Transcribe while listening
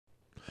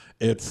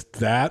It's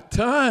that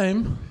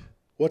time.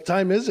 What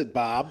time is it,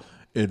 Bob?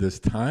 It is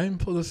time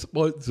for the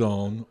Sports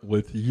Zone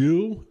with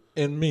you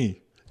and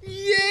me.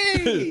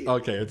 Yay!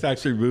 Okay, it's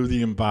actually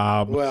Rudy and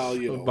Bob. Well,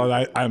 you know.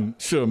 But I'm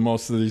sure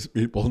most of these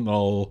people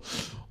know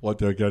what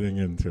they're getting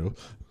into.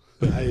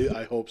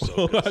 I hope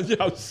so.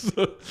 Yes.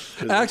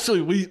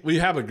 Actually, we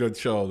have a good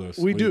show this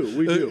week.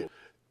 We do.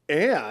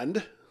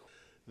 And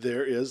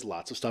there is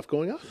lots of stuff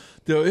going on.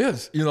 There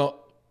is. You know,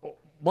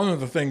 one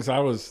of the things I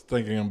was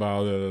thinking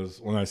about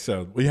is when I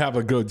said we have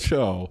a good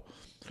show.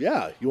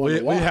 Yeah, you want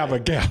to we have a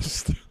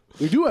guest.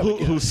 We do have a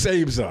guest. Who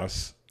saves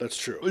us. That's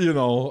true. You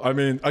know, I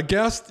mean, a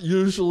guest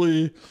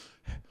usually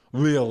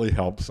really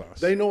helps us.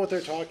 They know what they're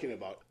talking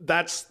about.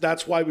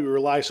 That's why we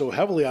rely so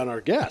heavily on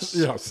our guests.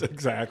 Yes,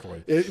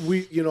 exactly.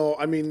 We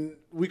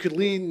could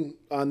lean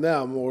on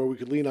them or we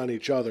could lean on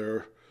each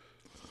other.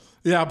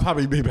 Yeah,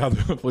 probably be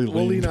better if we'll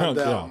lean on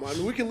them. Yeah. I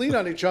mean, we can lean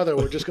on each other.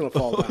 We're just going to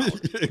fall down.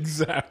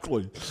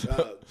 Exactly.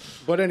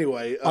 But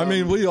anyway. I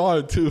mean, we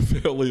are two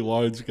fairly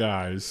large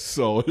guys,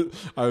 so.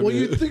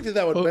 You'd think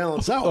that would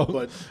balance out,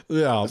 but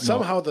yeah,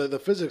 somehow the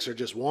physics are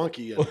just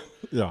wonky. And,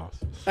 yeah.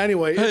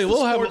 Anyway, hey, it's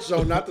the Sports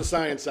Zone, not the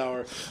Science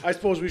Hour. I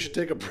suppose we should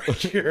take a break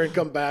here and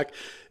come back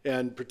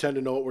and pretend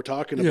to know what we're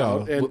talking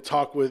about and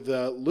talk with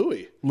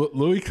Louis.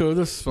 Louis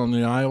Curtis from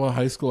the Iowa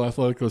High School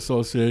Athletic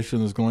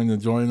Association is going to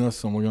join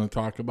us, and we're going to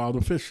talk about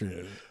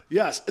officiating.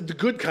 Yes, the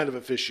good kind of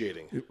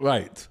officiating.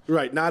 Right.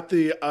 Right, not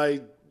the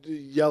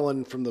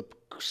yelling from the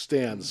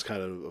stands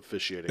kind of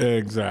officiating.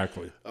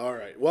 Exactly. All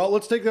right. Well,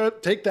 let's take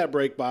that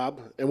break, Bob,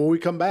 and when we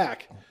come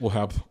back, we'll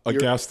have a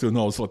guest who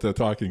knows what they're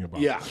talking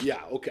about. Yeah,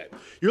 okay.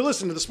 You're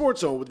listening to the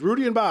Sports Zone with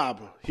Rudy and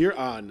Bob here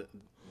on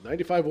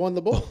 95.1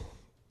 The Bull.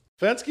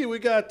 Fensky, we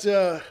got,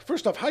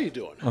 first off, how you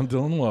doing? I'm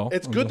doing well.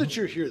 It's good that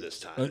you're here this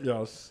time.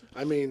 Yes.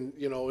 I mean,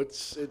 you know,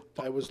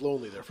 I was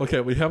lonely there for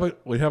we have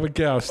a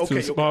guest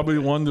who's probably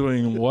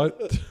wondering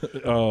what,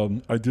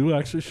 I do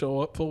actually show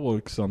up for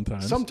work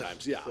sometimes.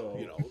 Sometimes, yeah. So.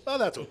 You know,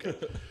 that's okay.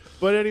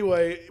 But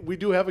anyway, we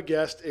do have a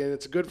guest, and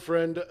it's a good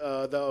friend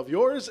of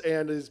yours,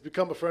 and has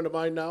become a friend of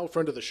mine now,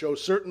 friend of the show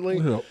certainly.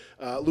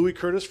 Yeah. Louis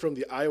Curtis from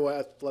the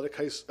Iowa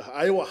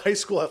High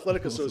School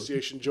Athletic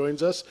Association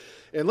joins us,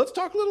 and let's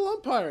talk a little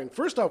umpiring.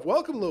 First off,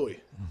 welcome, Louis.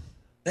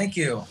 Thank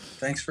you.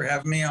 Thanks for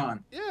having me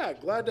on. Yeah,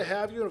 glad to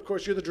have you, and of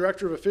course, you're the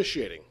director of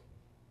officiating.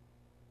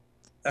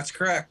 That's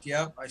correct.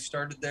 Yep, I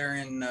started there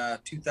in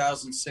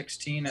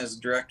 2016 as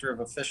director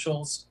of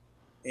officials,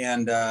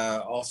 and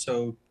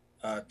also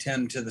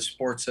tend to the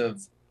sports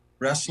of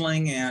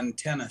wrestling and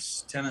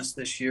tennis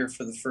this year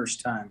for the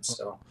first time.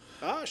 So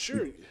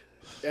sure.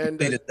 And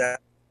did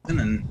that, and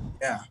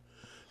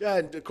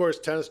and of course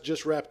tennis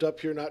just wrapped up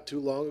here not too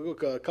long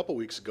ago, a couple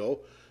weeks ago,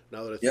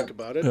 now that I think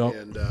about it.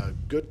 And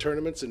good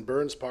tournaments in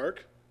Burn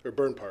Park,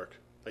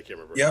 I can't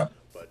remember.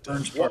 But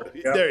Burns Park.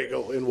 There you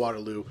go, in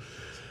Waterloo.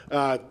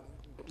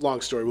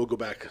 Long story, we'll go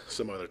back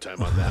some other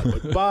time on that.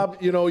 But Bob,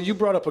 you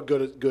brought up a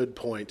good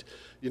point.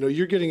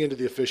 You're getting into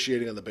the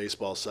officiating on the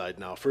baseball side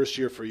now. First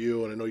year for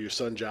you, and I know your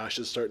son Josh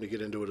is starting to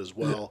get into it as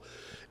well.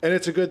 And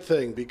it's a good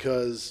thing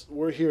because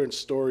we're hearing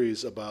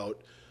stories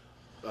about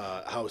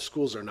how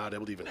schools are not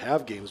able to even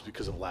have games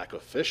because of lack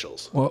of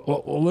officials.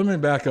 Well, let me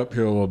back up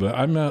here a little bit.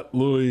 I met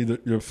Louis Louis'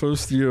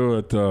 first year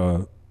at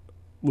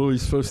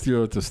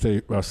the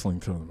state wrestling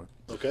tournament.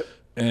 Okay.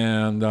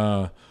 And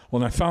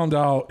when I found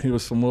out he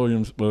was from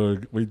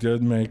Williamsburg, we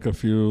did make a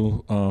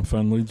few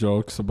friendly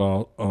jokes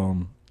about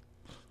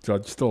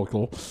Judge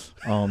Stokel.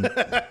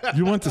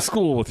 You went to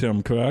school with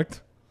him,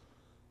 correct?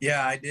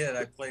 Yeah, I did.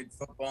 I played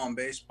football and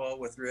baseball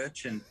with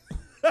Rich, and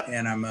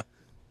I'm a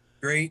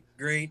great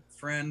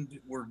friend.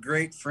 We're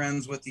great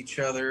friends with each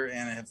other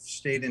and have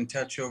stayed in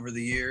touch over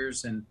the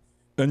years. And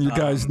you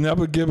guys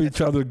never give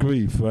each other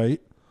grief,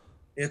 right?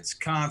 It's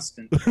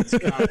constant.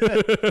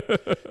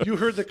 You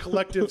heard the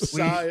collective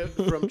sigh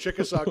from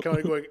Chickasaw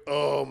County going,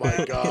 oh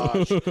my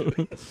gosh.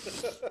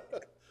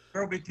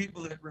 There'll be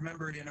people that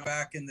remember,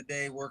 back in the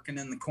day working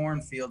in the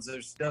cornfields.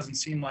 There doesn't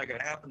seem like it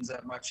happens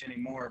that much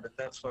anymore, but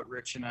that's what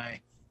Rich and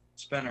I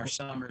spent our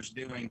summers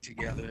doing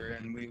together.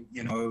 And we,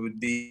 it would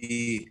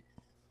be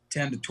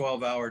 10 to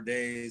 12-hour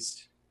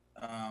days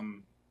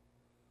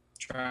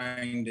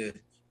trying to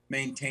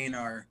maintain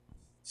our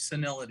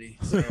senility.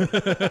 So,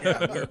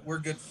 yeah, we're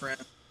good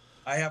friends.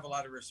 I have a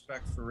lot of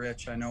respect for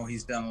Rich. I know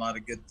he's done a lot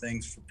of good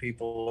things for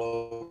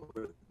people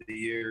over the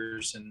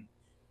years, and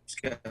he's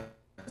got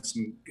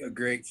a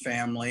great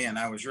family. And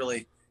I was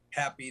really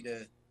happy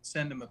to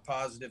send him a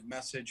positive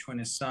message when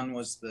his son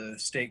was the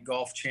state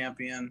golf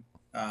champion.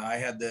 I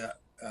had the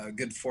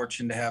good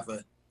fortune to have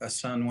a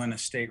son win a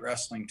state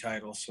wrestling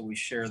title, so we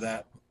share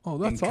that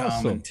in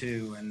common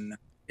too. And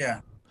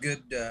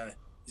good.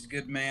 He's a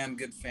good man,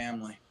 good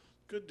family.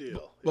 Good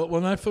deal. But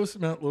when I first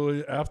met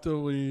Louis,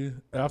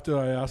 after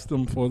I asked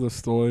him for the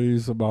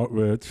stories about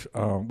Rich,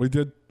 we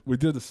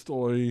did a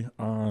story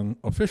on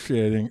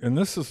officiating, and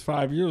this is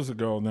 5 years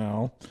ago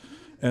now.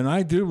 And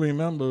I do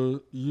remember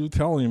you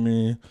telling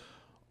me,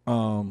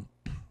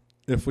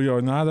 if we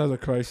are not at a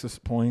crisis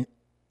point,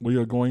 we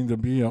are going to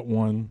be at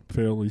one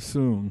fairly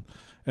soon.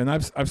 and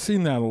I've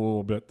seen that a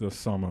little bit this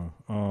summer.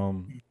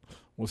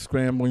 We're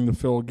scrambling to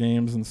fill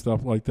games and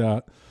stuff like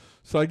that.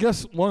 So I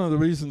guess one of the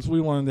reasons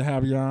we wanted to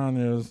have you on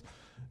is,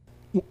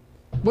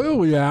 where are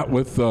we at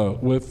with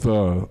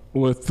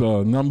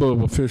number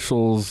of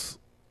officials?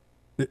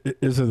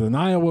 Is it an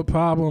Iowa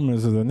problem?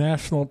 Is it a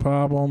national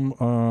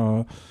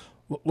problem?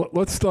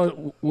 Let's start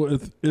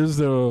with: is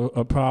there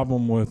a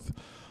problem with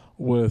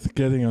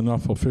getting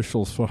enough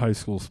officials for high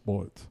school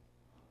sports?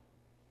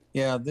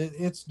 Yeah,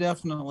 it's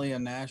definitely a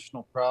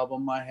national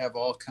problem. I have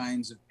all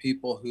kinds of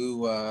people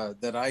who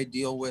that I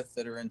deal with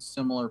that are in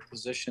similar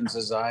positions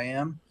as I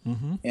am,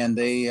 and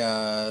they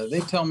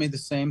tell me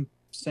the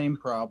same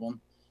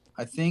problem.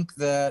 I think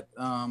that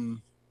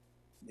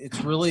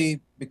it's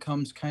really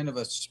becomes kind of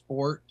a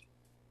sport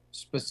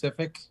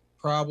specific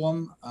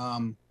problem.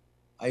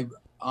 I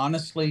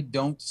honestly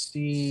don't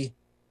see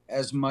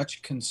as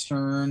much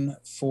concern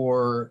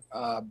for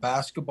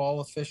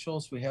basketball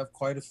officials. We have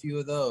quite a few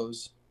of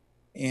those,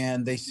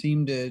 and they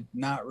seem to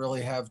not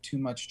really have too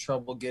much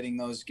trouble getting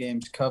those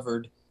games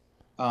covered.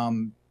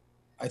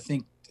 I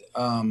think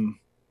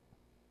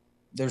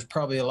there's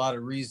probably a lot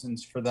of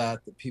reasons for that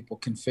people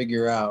can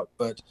figure out.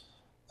 But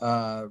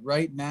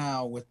right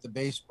now, with the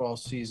baseball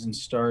season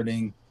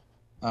starting,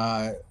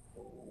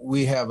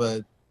 we have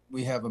a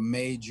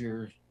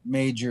major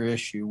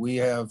issue. We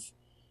have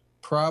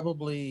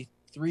probably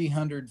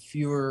 300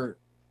 fewer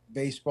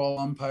baseball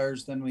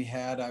umpires than we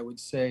had, I would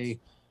say,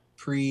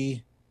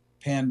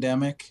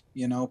 pre-pandemic,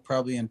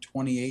 probably in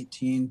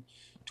 2018,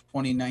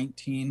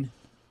 2019,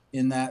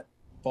 in that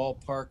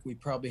ballpark. We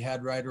probably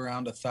had right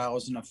around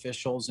 1,000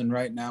 officials, and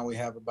right now we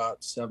have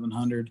about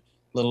 700, a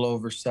little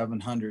over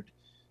 700.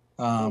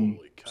 So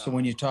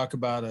when you talk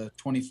about a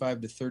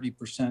 25 to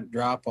 30%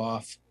 drop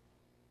off,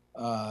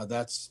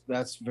 that's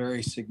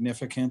very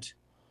significant.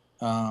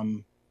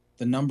 The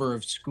number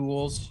of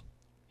schools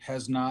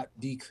has not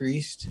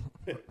decreased.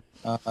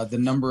 The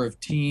number of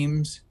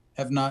teams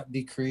have not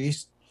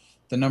decreased.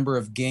 The number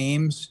of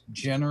games,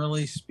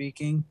 generally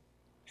speaking,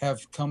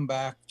 have come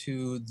back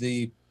to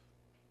the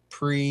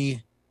pre-COVID,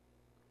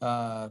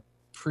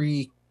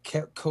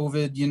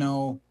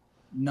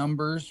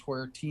 numbers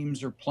where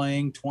teams are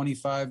playing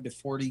 25 to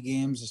 40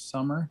 games a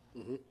summer.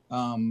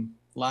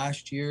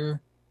 Last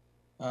year,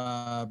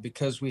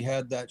 because we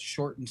had that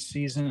shortened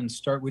season and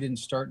we didn't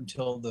start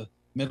until the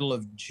middle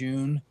of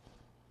June.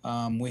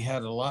 We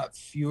had a lot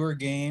fewer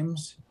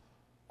games,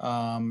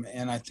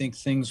 and I think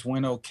things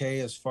went okay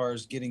as far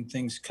as getting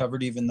things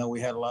covered, even though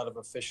we had a lot of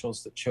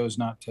officials that chose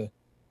not to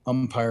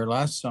umpire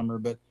last summer.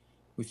 But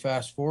we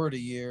fast forward a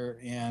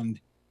year, and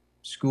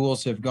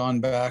schools have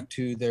gone back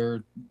to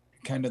their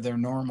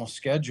normal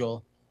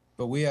schedule,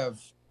 but we have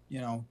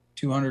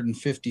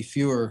 250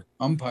 fewer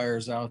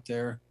umpires out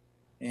there,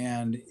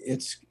 and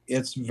it's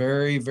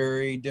very,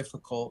 very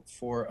difficult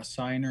for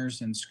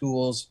assigners and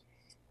schools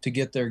to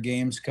get their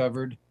games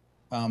covered.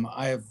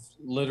 I have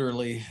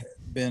literally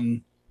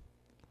been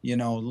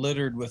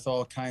littered with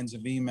all kinds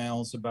of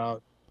emails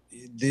about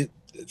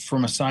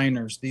from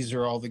assigners. These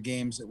are all the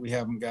games that we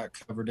haven't got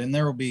covered, and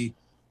there will be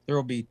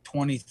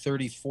 20,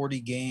 30, 40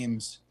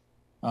 games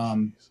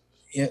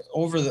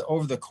over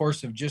the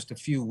course of just a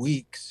few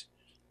weeks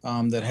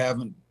that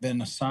haven't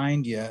been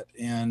assigned yet.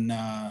 And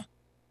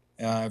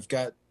I've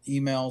got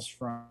emails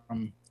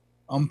from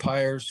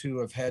umpires who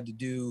have had to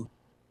do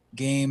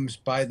games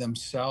by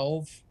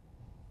themselves,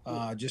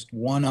 just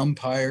one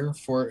umpire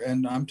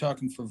and I'm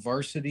talking for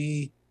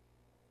varsity,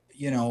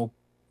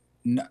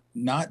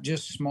 not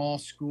just small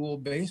school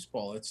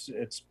baseball.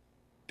 It's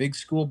big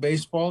school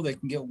baseball. They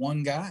can get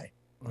one guy.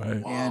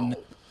 Right. And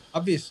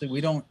obviously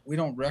we don't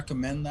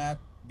recommend that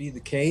be the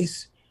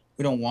case.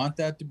 We don't want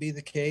that to be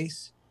the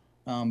case.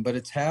 But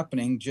it's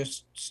happening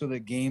just so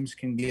that games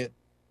can get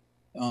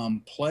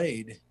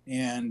played.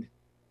 And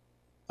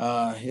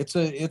it's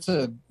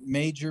a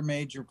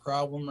major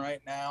problem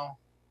right now.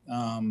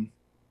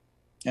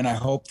 And I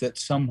hope that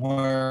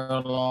somewhere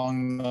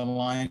along the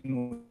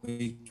line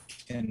we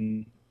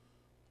can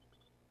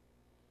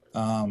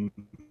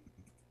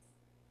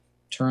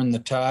turn the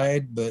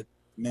tide, but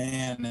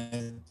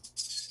man,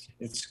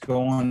 it's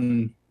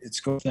going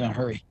in a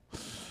hurry.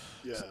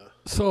 Yeah.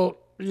 So,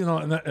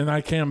 and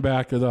I can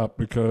back it up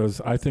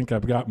because I think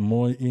I've gotten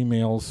more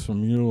emails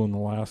from you in the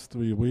last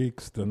 3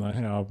 weeks than I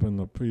have in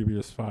the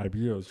previous 5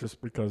 years,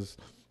 just because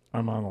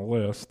I'm on a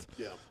list.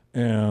 Yeah.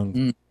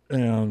 And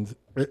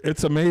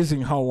it's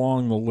amazing how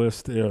long the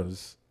list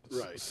is.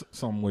 Right.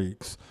 Some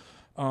weeks.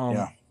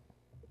 Yeah.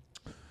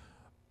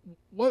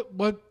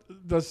 What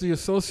does the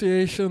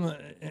association,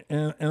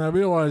 and I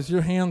realize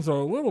your hands are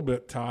a little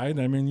bit tied.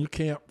 I mean, you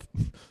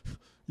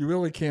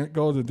really can't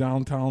go to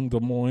downtown Des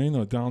Moines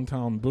or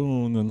downtown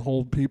Boone and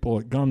hold people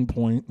at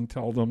gunpoint and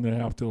tell them they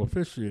have to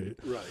officiate.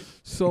 Right.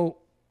 So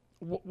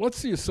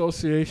what's the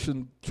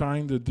association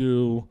trying to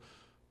do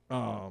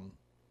to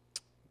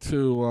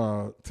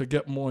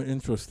get more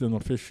interest in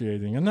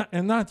officiating,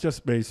 and not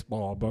just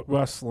baseball, but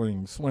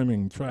wrestling,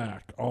 swimming,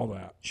 track, all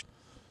that?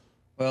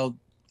 Well,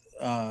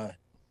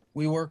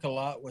 we work a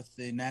lot with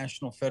the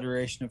National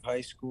Federation of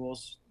High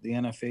Schools, the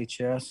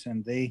NFHS,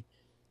 and they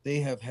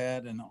have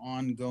had an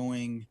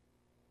ongoing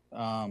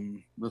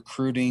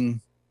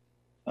recruiting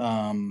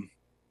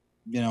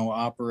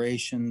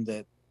operation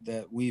that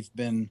we've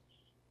been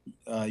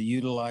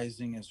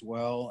utilizing as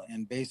well.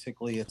 And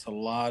basically, it's a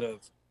lot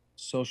of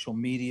social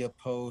media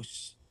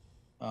posts,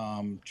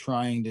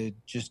 trying to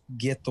just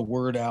get the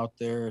word out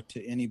there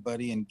to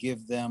anybody and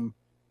give them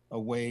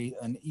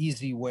an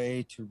easy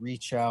way to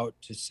reach out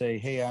to say,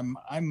 hey,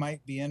 I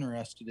might be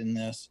interested in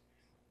this.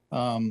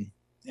 And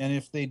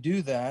if they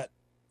do that,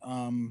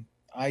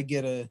 I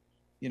get an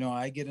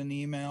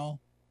email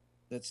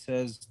that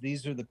says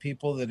these are the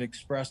people that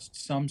expressed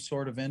some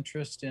sort of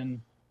interest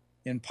in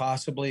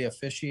possibly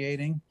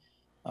officiating.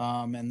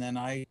 And then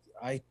I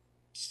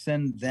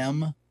send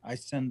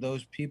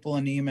those people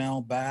an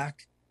email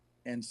back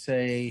and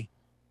say,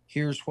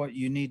 here's what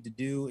you need to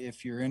do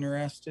if you're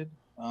interested.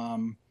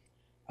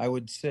 I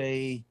would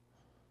say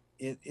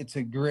it's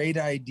a great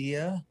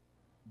idea,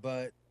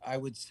 but I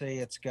would say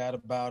it's got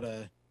about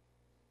a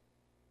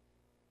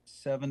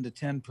 7 to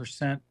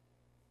 10%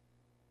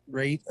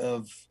 rate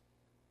of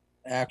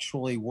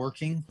actually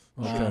working.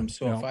 Okay.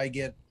 So if I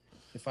get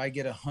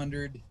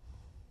 100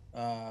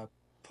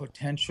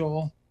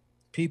 potential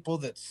people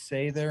that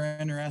say they're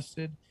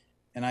interested,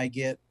 and I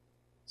get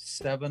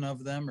 7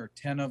 of them or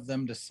 10 of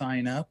them to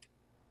sign up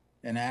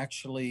and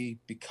actually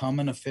become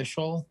an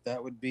official,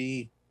 that would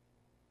be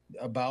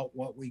about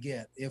what we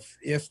get,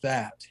 if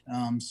that.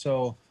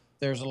 So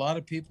there's a lot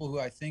of people who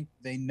I think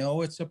they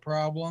know it's a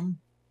problem,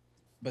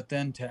 but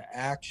then to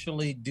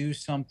actually do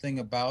something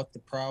about the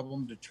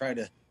problem to try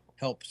to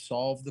help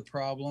solve the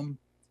problem,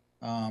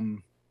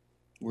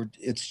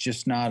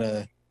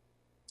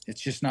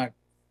 it's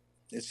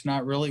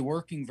not really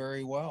working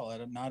very well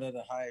not at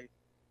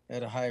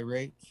a high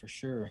rate for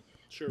sure.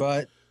 Sure.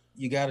 But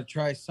you got to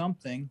try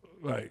something,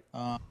 Right.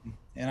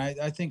 and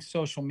I think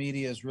social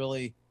media is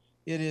really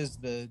it is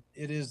the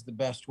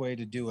best way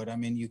to do it. I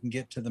mean, you can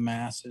get to the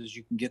masses,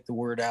 you can get the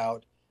word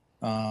out.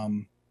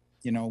 We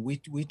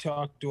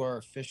talk to our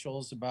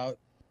officials about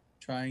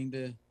trying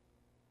to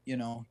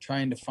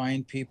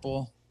find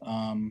people,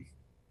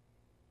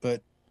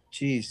 but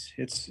geez,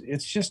 it's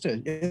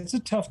a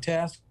tough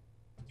task,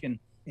 and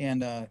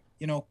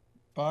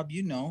Bob,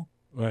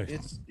 Right.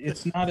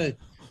 it's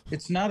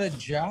not a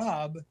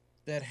job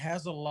that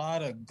has a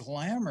lot of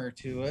glamour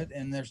to it,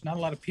 and there's not a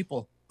lot of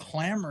people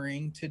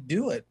clamoring to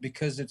do it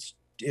because it's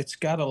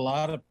got a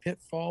lot of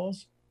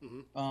pitfalls.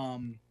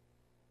 Mm-hmm.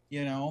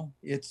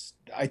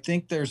 I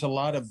think there's a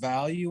lot of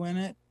value in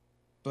it,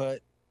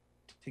 but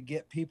to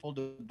get people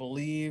to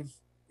believe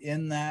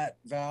in that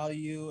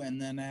value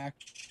and then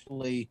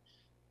actually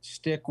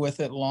stick with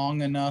it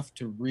long enough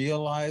to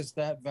realize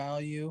that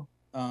value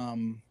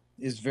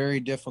is very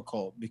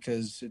difficult,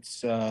 because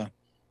it's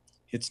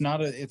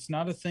not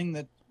a thing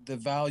that the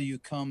value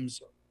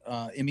comes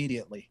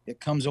immediately.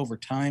 It comes over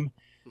time,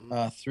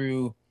 Mm-hmm.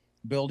 through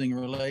building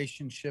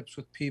relationships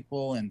with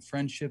people and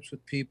friendships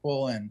with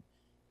people and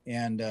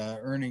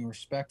earning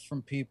respect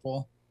from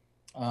people.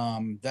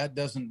 That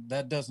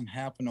doesn't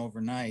happen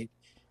overnight,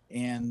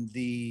 and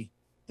the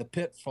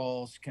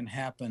pitfalls can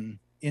happen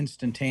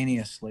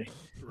instantaneously.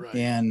 Right.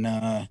 And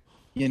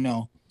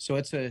so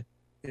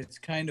it's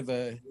kind of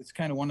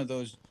one of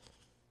those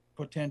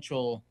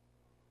potential,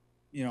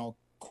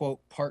 quote,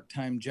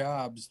 part-time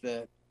jobs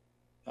that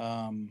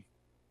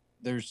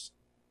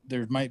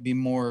there might be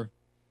more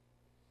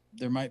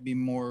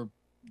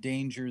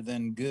danger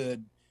than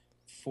good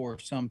for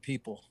some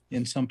people,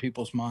 in some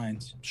people's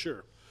minds.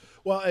 Sure.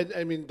 Well,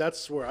 I mean,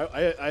 that's where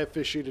I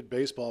officiated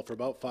baseball for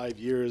about 5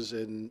 years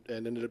and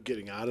ended up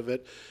getting out of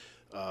it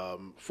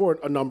for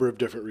a number of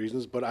different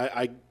reasons. But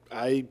I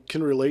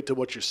can relate to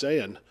what you're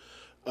saying.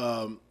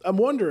 I'm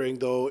wondering,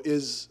 though,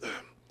 is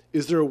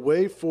there a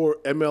way for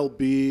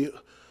MLB,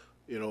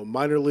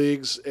 minor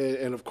leagues,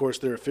 and of course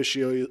their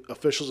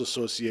officials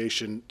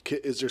association,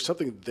 is there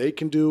something they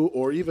can do,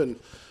 or even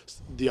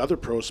the other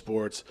pro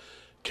sports?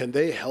 Can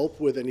they help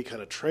with any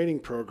kind of training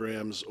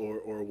programs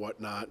or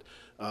whatnot?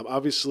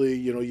 Obviously,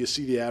 you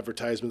see the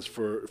advertisements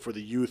for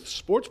the youth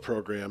sports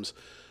programs,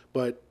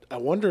 but I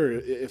wonder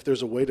if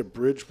there's a way to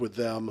bridge with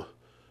them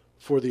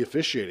for the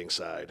officiating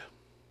side.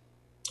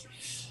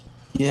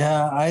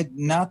 Yeah,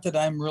 not that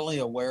I'm really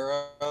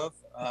aware of.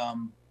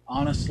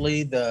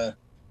 Honestly, the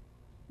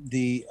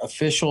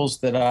officials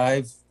that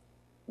I've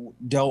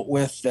dealt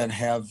with that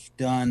have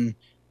done,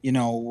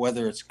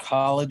 whether it's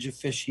college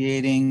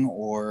officiating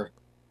or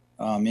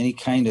any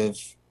kind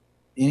of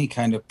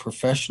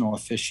professional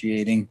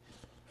officiating,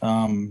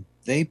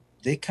 they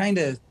kind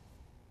of,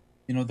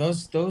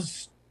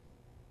 those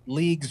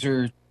leagues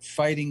are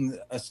fighting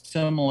a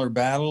similar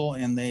battle,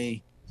 and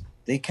they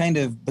get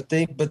to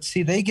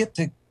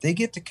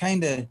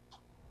kind of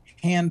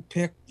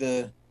handpick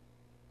the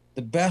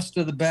best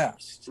of the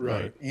best.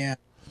 Right. And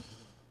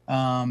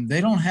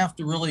they don't have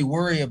to really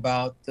worry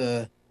about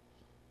the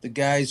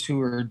guys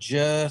who are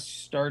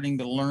just starting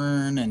to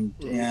learn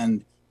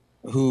and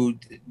who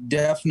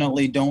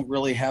definitely don't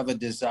really have a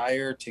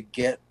desire to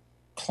get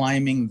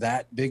climbing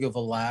that big of a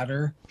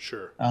ladder.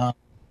 Sure.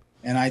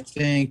 And I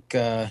think,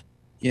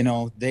 you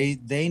know,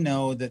 they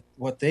know that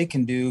what they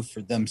can do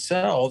for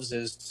themselves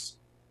is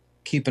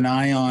keep an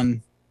eye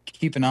on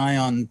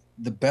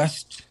the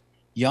best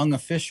young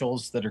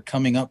officials that are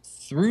coming up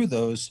through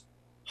those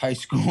high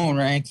school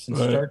ranks and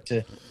start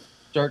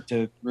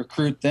to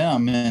recruit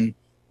them. And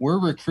we're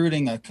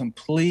recruiting a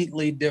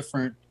completely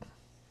different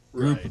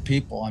group of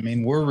people. I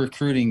mean, we're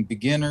recruiting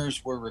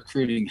beginners, we're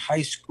recruiting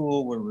high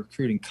school, we're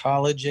recruiting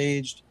college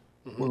aged,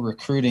 we're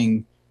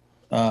recruiting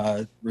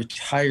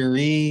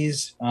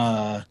retirees,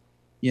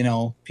 you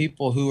know,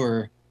 people who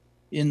are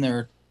in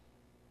their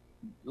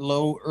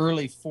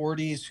early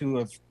 40s who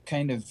have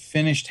kind of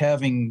finished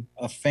having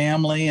a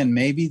family and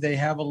maybe they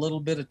have a little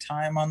bit of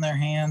time on their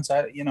hands.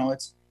 You know,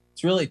 it's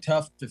really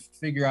tough to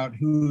figure out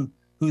who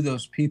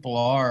those people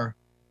are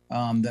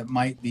that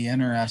might be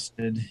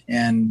interested.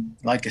 And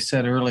like I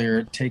said earlier,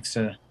 it takes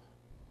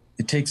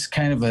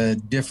kind of a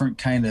different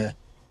kind of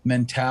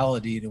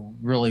mentality to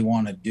really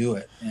want to do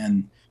it.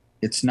 And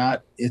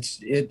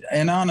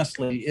and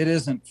honestly, it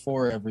isn't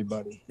for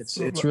everybody.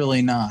 It's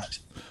really not.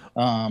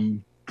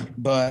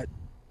 But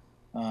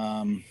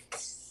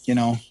you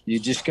know, you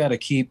just got to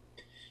keep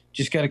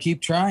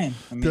trying.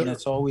 I mean,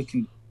 that's all we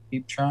can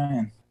keep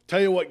trying. Tell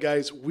you what,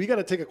 guys, we got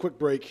to take a quick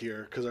break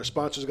here because our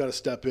sponsors got to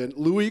step in.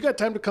 Louis, you got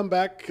time to come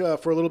back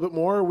for a little bit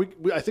more?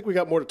 I think we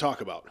got more to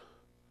talk about.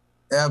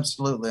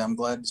 Absolutely. I'm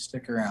glad to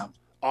stick around.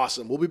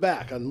 Awesome. We'll be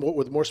back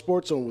with more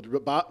Sports Zone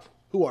with Bob.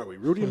 Who are we?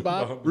 Rudy and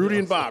Bob? Rudy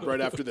and Bob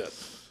right after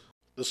this.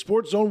 The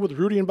Sports Zone with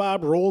Rudy and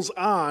Bob rolls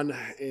on.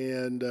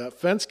 And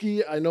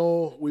Fensky, I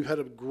know we've had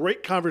a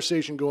great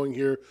conversation going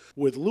here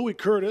with Louis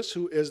Curtis,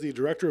 who is the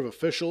Director of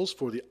Officials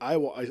for the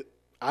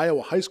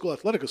Iowa High School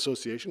Athletic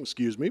Association,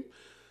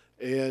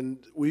 And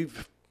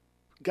we've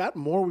got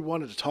more we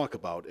wanted to talk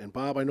about. And,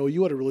 Bob, I know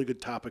you had a really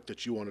good topic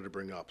that you wanted to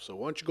bring up. So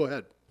why don't you go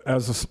ahead?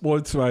 As a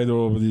sports writer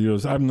over the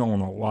years, I've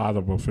known a lot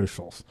of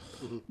officials.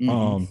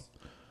 You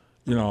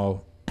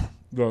know,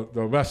 the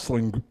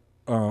wrestling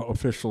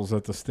officials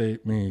at the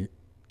state meet,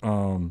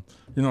 you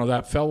know,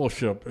 that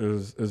fellowship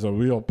is a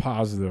real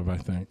positive, I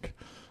think.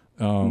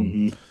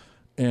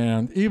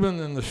 And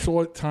even in the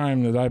short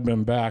time that I've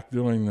been back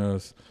doing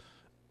this,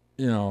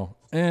 you know,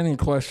 any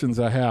questions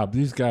I have,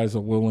 these guys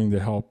are willing to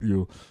help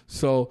you.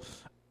 So,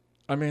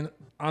 I mean,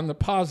 on the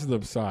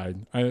positive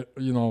side,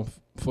 you know,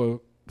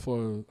 for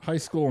high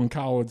school and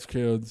college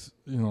kids,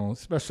 you know,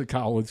 especially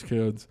college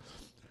kids,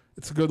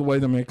 it's a good way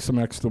to make some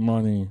extra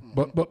money.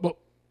 But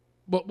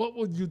what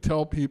would you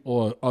tell people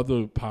are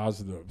other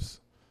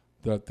positives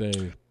that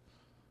they?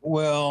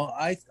 Well,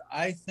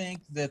 I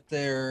think that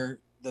the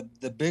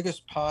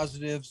biggest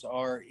positives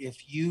are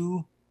if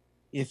you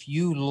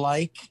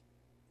like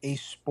a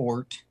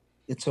sport,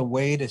 it's a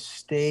way to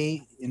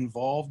stay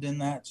involved in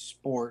that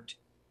sport.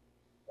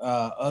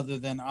 Other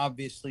than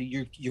obviously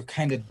you're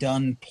kind of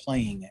done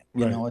playing it.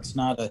 You know, it's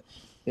not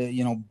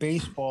you know,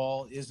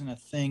 baseball isn't a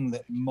thing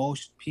that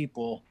most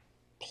people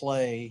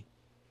play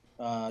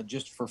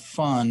just for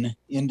fun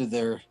into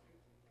their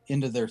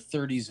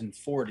 30s and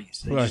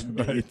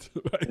 40s.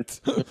 It's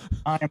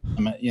time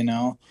limit, you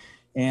know.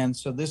 And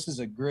so this is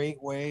a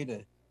great way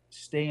to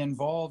stay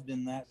involved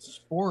in that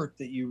sport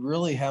that you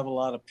really have a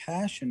lot of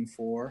passion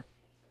for,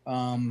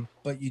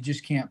 but you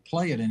just can't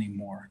play it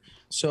anymore.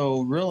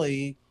 So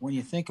really, when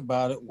you think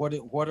about it,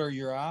 what are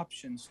your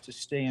options to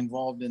stay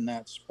involved in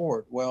that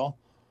sport? Well,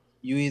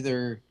 you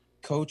either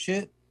coach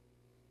it,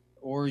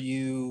 or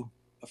you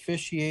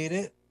officiate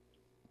it,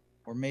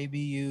 or maybe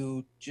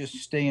you just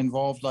stay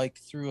involved like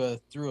through a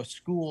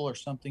school or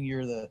something.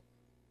 You're the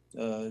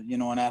you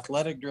know, an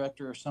athletic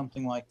director or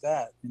something like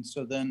that. And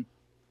so then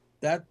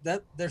that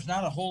there's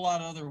not a whole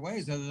lot of other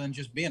ways other than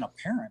just being a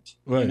parent,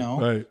 you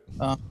know?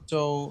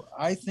 So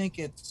I think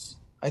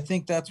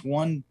that's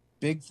one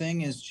big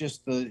thing is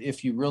just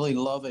if you really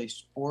love a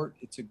sport,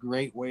 it's a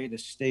great way to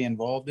stay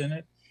involved in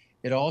it.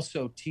 It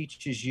also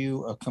teaches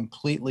you a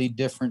completely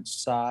different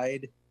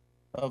side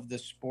of the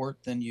sport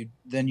than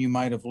you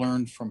might have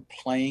learned from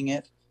playing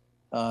it.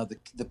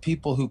 The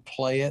people who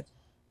play it,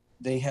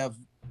 they have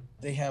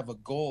a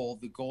goal.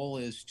 The goal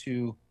is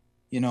to,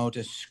 you know,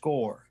 to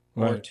score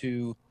or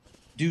to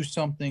do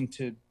something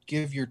to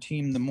give your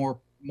team the more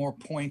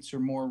points or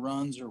more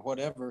runs or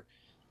whatever.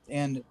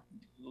 And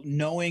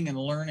knowing and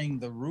learning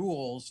the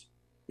rules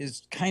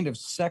is kind of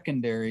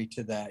secondary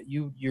to that.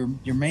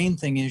 Your main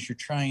thing is you're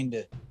trying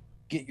to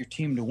get your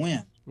team to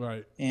win.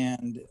 Right.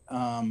 And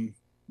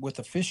with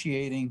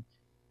officiating,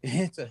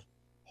 it's a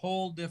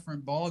whole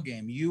different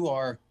ballgame. You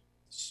are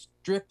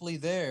strictly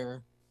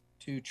there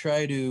to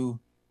try to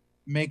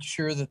make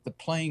sure that the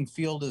playing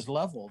field is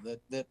level,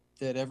 that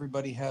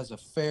everybody has a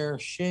fair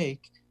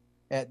shake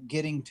at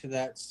getting to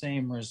that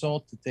same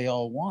result that they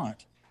all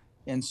want.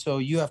 And so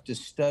you have to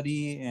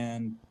study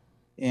and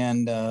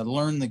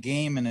learn the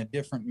game in a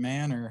different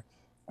manner,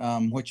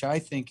 which I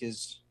think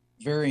is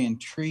very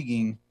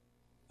intriguing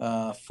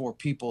for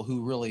people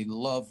who really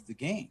love the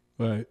game.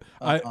 Right.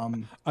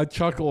 I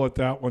chuckle at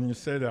that when you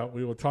say that.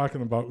 We were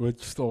talking about Rich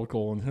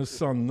Stokel, and his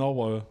son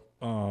Noah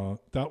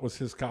that was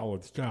his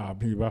college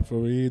job. He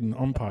refereed and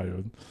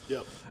umpired.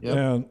 Yep.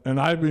 And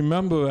I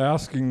remember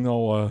asking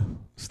Noah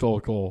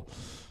Stokel,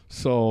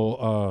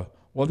 so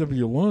what have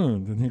you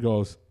learned? And he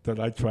goes, that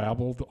I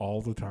traveled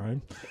all the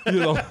time.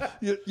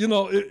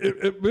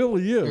 It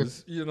really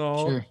is,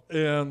 Sure.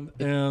 and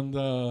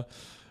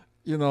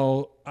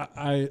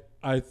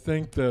I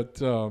think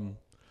that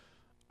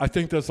I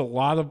think there's a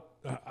lot of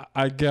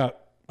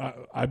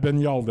I've been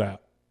yelled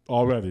at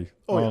already.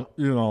 Oh,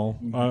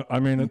 yeah. I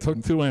mean, it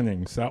took 2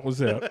 innings. That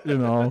was it.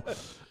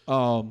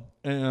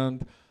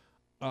 And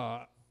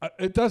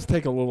it does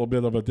take a little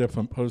bit of a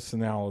different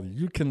personality.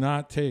 You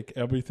cannot take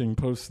everything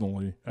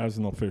personally as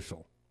an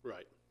official.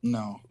 Right.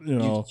 No.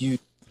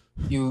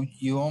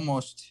 You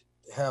almost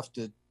have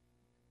to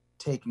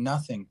take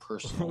nothing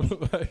personally.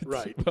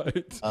 Right.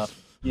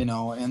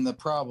 And the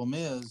problem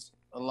is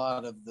a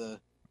lot of the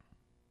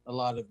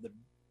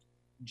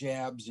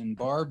jabs and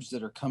barbs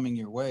that are coming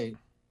your way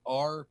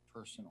are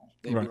personal.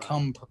 They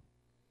become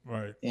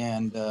right.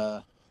 And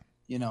they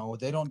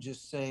don't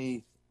just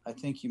say, I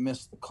think you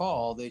missed the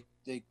call. They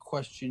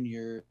question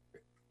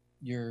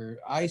your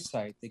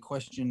eyesight. They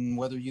question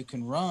whether you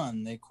can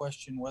run. They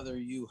question whether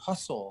you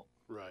hustle.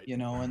 Right.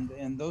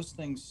 And those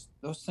things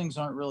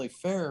aren't really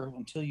fair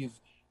until you've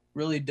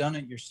really done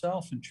it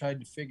yourself and tried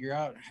to figure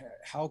out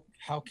how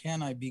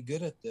can I be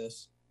good at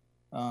this.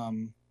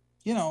 And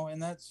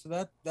that's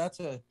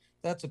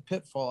a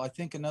pitfall. I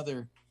think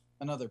another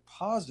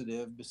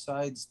positive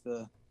besides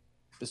the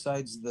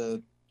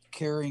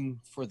caring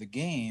for the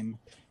game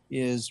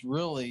is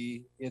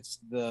really it's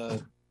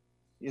the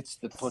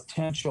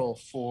potential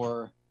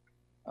for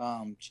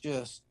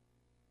just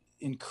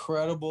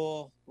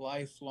incredible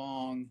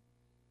lifelong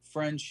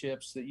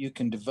friendships that you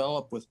can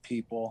develop with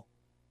people.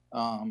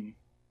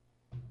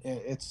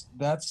 That's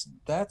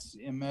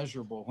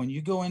immeasurable when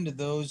you go into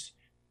those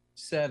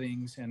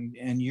settings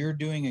and you're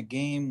doing a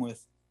game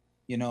with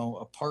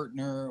a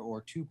partner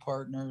or 2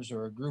 partners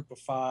or a group of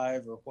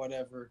 5 or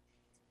whatever.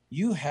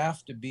 You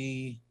have to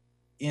be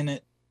in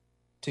it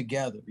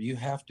together. You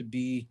have to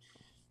be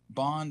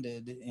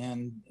bonded,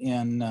 and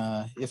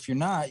if you're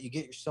not, you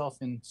get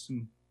yourself in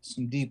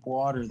some deep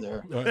water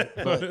there.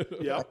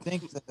 But Yeah. I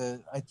think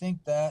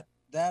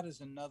that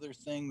is another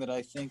thing that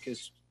I think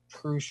is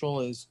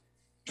crucial, is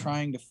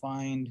trying to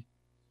find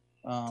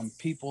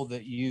people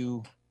that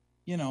you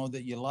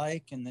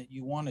like and that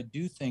you want to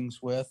do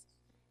things with.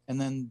 And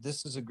then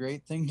this is a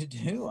great thing to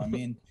do. I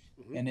mean,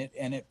 and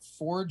it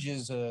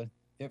forges a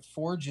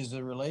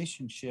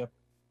relationship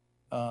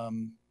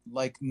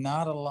like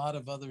not a lot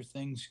of other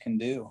things can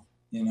do.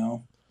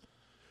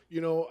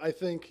 I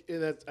think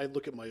I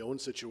look at my own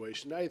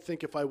situation. I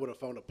think if I would have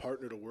found a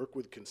partner to work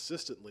with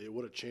consistently, it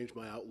would have changed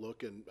my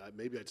outlook, and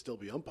maybe I'd still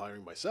be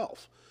umpiring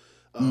myself.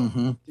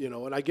 And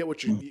I get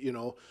what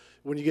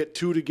when you get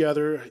 2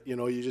 together,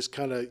 you just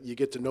you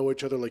get to know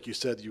each other. Like you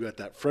said, you got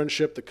that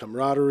friendship, the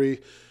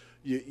camaraderie.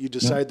 You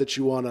decide that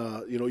you want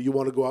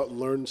to go out and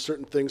learn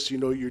certain things.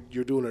 So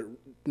you're doing it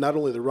not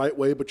only the right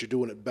way, but you're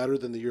doing it better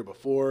than the year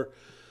before.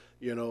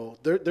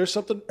 There's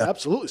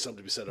absolutely something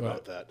to be said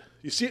about that.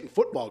 You see it in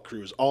football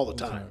crews all the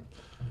time.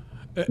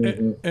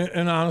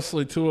 And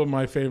honestly, 2 of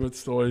my favorite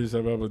stories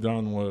I've ever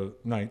done were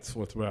nights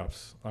with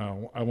refs.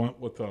 I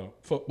went with a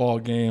football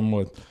game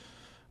with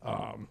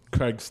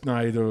Craig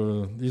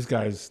Snyder. These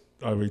guys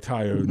are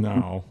retired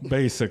now,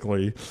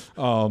 basically.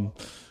 And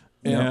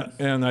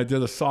I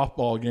did a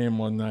softball game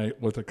one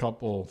night with a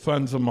couple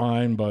friends of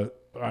mine, but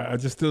I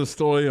just did a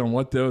story on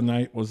what their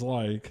night was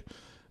like.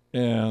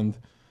 And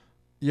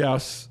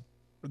yes,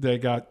 they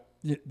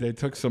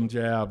took some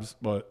jabs,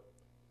 but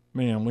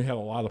man, we had a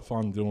lot of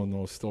fun doing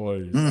those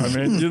stories. I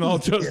mean,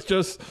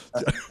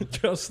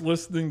 just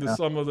listening to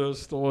some of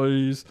those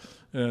stories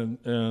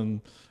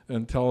and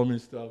telling me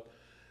stuff.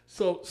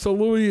 So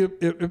Louis,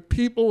 if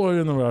people are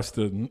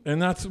interested,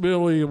 and that's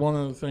really one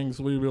of the things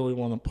we really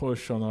want to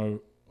push on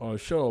our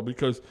show,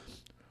 because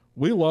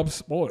we love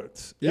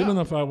sports. Yeah. Even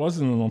if I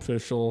wasn't an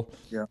official,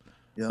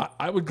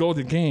 I would go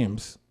to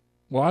games.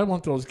 Well, I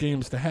want those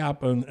games to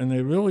happen, and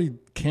they really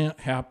can't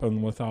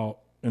happen without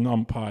an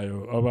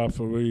umpire, a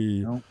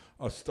referee,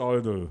 a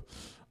starter.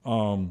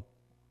 How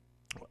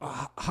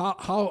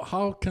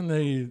can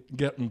they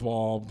get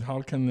involved?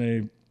 How can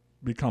they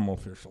become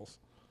officials?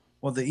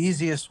 Well, the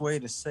easiest way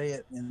to say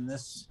it in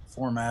this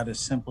format is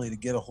simply to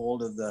get a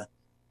hold of the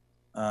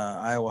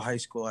Iowa High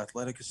School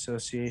Athletic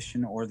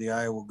Association or the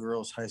Iowa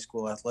Girls High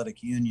School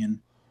Athletic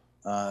Union.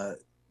 A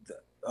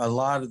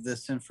lot of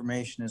this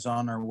information is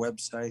on our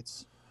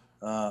websites.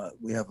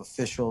 We have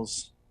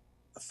officials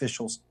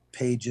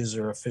pages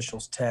or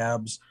officials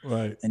tabs,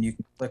 right? And you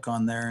can click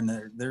on there,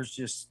 and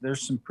there's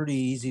some pretty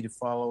easy to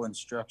follow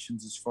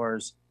instructions as far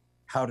as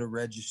how to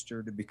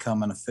register to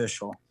become an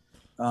official.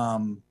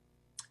 I'm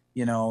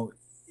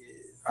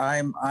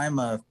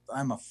a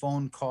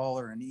phone call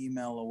or an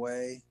email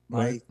away.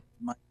 Right.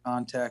 My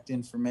contact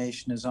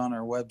information is on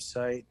our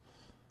website,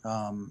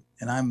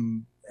 and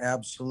I'm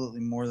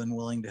absolutely more than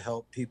willing to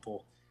help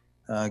people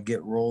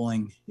get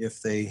rolling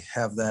if they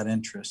have that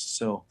interest.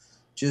 So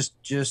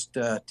just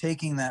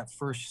taking that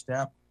first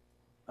step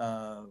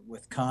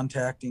with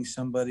contacting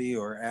somebody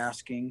or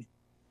asking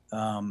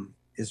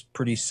is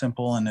pretty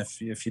simple. And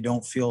if you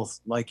don't feel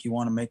like you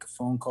want to make a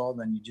phone call,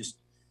 then you just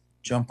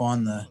jump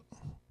on the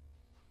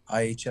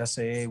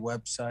IHSAA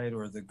website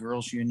or the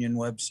Girls Union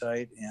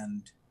website,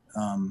 and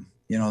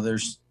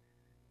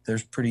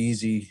there's pretty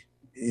easy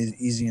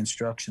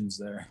instructions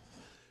there.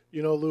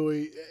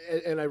 Louis,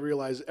 and I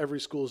realize every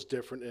school is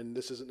different, and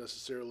this isn't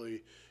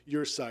necessarily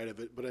your side of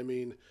it, but I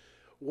mean,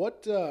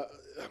 what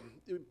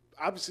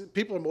obviously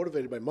people are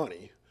motivated by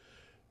money.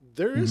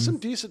 There is some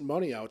decent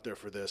money out there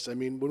for this. I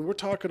mean, when we're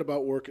talking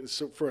about working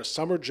for a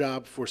summer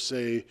job for,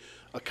 say,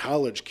 a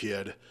college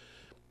kid,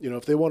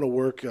 if they want to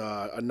work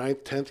a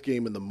 9th, 10th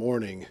game in the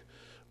morning,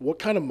 what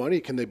kind of money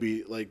can they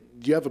be? Like,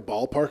 do you have a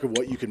ballpark of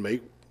what you can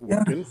make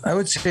working? Yeah, I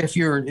would say if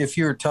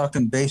you're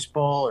talking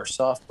baseball or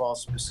softball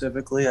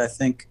specifically, I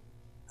think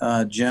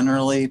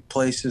generally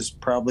places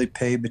probably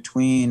pay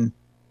between,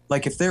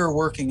 like if they were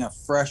working a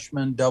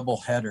freshman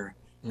doubleheader,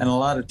 and a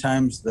lot of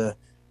times the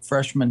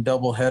freshman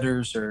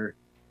doubleheaders are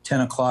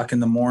 10 o'clock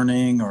in the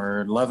morning or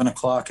 11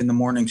 o'clock in the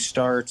morning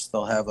starts.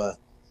 They'll have a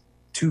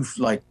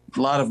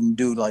lot of them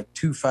do like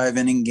 2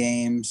 5-inning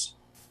games.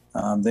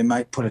 They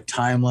might put a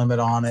time limit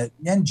on it.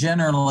 And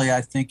generally, I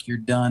think you're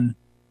done,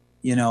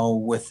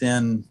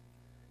 within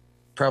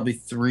probably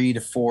 3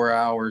 to 4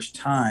 hours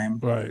time.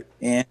 Right.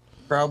 And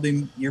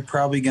you're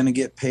probably going to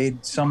get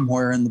paid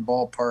somewhere in the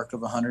ballpark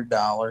of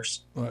 $100.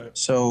 Right.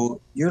 So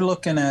you're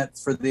looking at,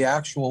 for the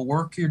actual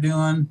work you're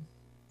doing,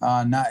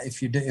 not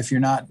if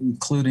you're not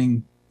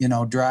including,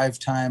 drive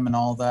time and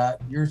all that,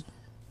 you're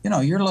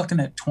looking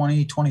at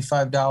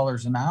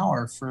 $20-$25 an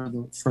hour for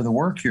the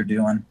work you're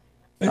doing.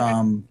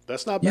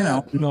 That's not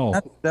bad. No,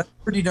 that's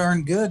pretty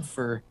darn good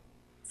for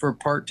a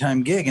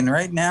part-time gig. And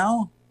right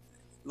now,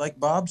 like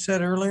Bob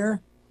said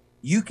earlier,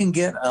 you can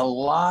get a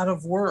lot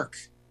of work.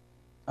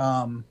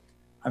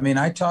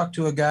 I talked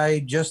to a guy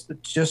just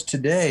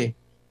today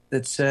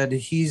that said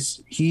he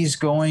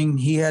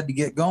had to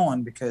get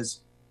going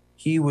because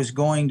he was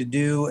going to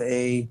do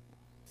a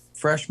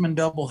freshman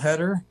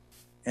doubleheader,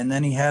 and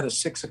then he had a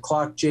 6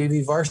 o'clock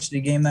JV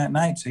varsity game that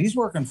night. So he's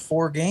working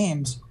 4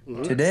 games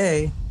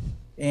today,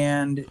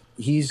 and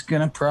he's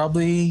going to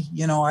probably,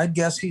 I'd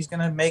guess he's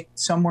going to make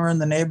somewhere in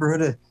the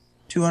neighborhood of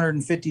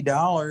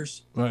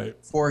 $250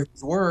 for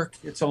his work.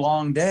 It's a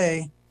long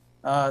day.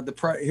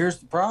 Here's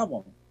the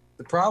problem.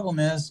 The problem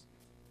is,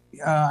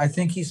 I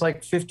think he's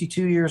like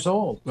 52 years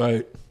old.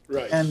 Right.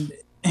 And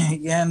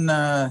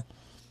to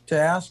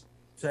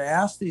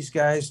ask these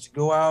guys to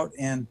go out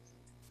and,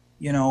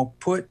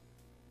 put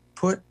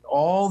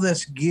all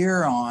this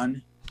gear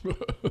on a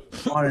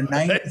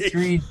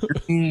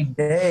 93-degree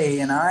day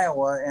in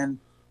Iowa and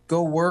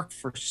go work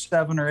for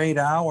 7 or 8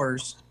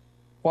 hours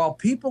while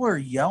people are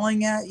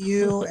yelling at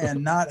you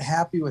and not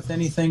happy with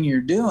anything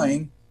you're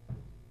doing,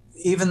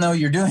 even though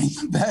you're doing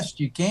the best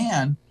you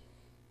can.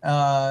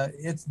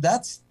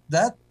 That's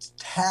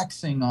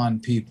taxing on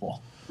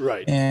people.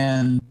 Right.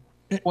 And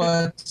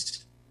that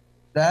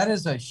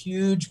is a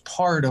huge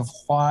part of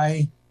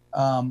why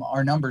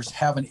our numbers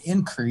haven't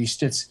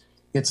increased.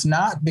 It's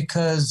not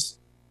because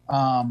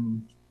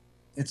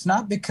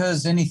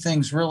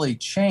anything's really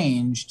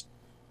changed.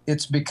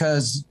 It's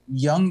because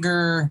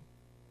younger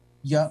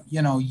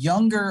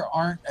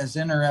aren't as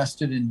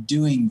interested in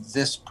doing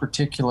this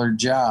particular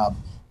job.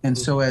 And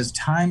so as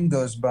time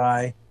goes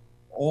by,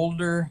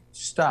 older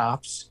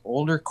stops,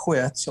 older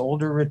quits,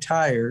 older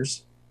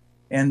retires.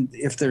 And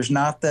if there's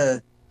not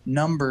the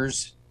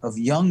numbers of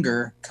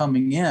younger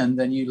coming in,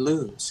 then you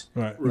lose.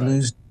 Right. You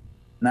lose.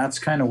 And that's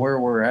kind of where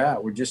we're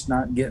at. We're just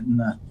not getting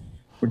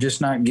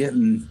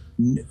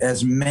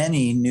as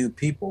many new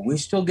people. We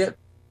still get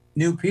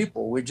new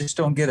people. We just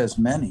don't get as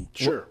many.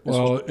 Sure.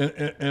 Well,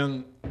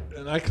 and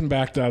I can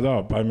back that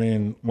up. I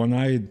mean, when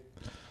I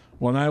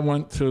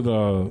went to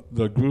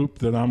the group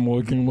that I'm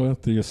working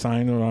with, the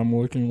assigner I'm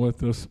working with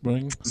this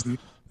spring,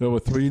 there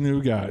were 3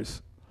 new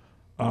guys.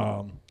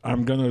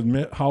 I'm going to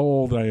admit how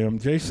old I am.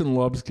 Jason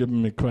loves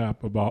giving me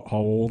crap about how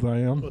old I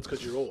am. Well, it's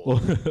because you're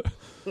old.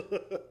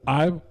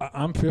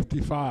 I'm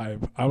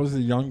 55. I was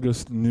the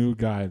youngest new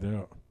guy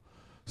there.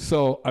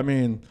 So, I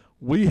mean,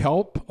 we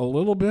help a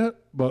little bit,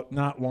 but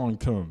not long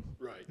term.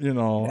 Right. Yeah.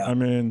 I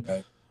mean,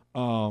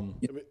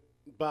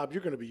 Bob,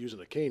 you're going to be using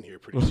a cane here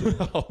pretty soon.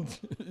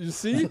 You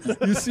see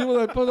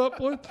what I put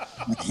up with?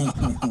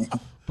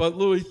 But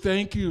Louis,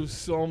 thank you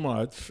so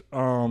much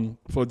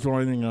for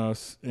joining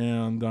us,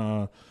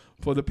 and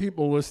for the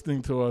people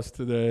listening to us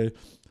today.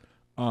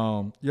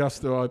 Yes,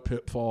 there are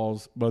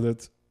pitfalls,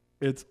 but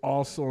it's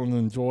also an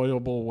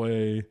enjoyable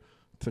way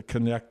to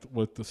connect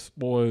with the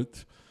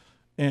sport.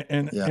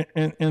 And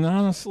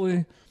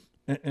honestly,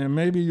 and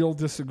maybe you'll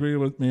disagree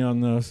with me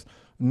on this,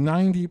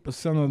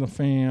 90% of the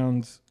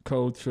fans,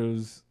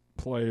 coaches,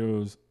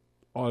 players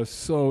are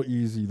so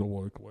easy to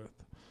work with.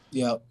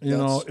 Yeah.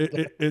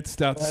 It's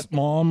that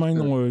small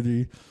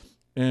minority.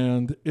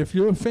 And if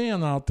you're a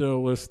fan out there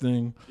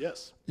listening,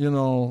 yes,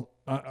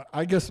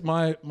 I guess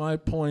my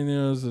point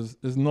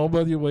is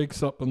nobody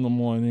wakes up in the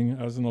morning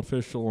as an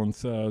official and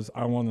says,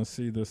 I want to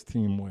see this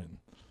team win.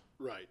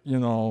 Right. You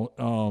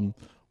know,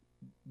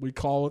 we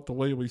call it the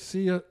way we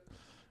see it.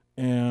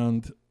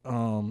 And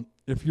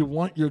if you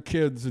want your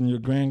kids and your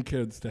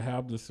grandkids to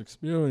have this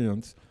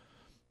experience,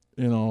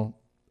 you know,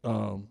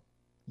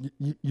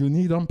 you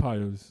need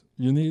umpires,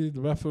 you need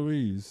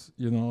referees,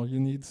 you know, you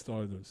need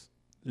starters.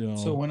 You know.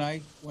 So when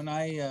I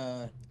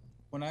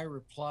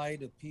reply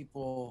to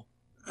people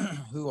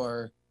who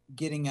are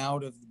getting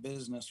out of the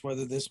business,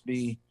 whether this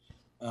be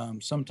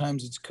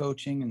sometimes it's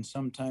coaching and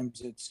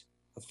sometimes it's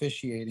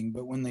officiating,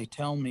 but when they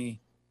tell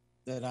me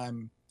that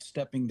I'm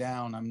stepping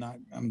down,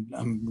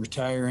 I'm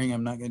retiring,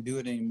 I'm not going to do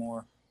it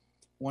anymore,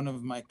 one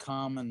of my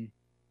common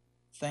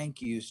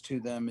thank yous to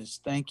them is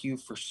thank you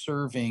for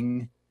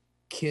serving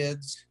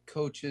kids,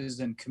 coaches,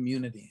 and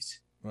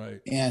communities.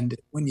 Right. And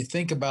when you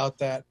think about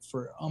that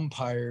for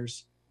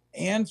umpires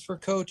and for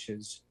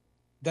coaches,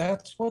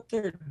 that's what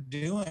they're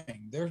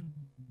doing. They're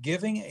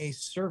giving a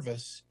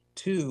service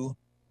to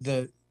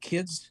the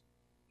kids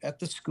at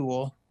the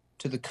school,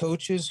 to the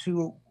coaches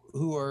who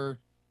are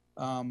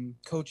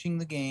coaching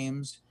the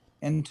games,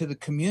 and to the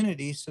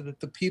community so that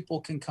the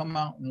people can come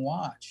out and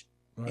watch.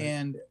 Right.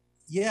 And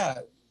yeah,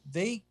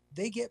 they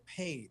get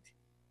paid.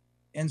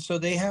 And so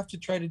they have to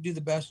try to do the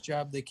best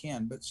job they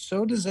can. But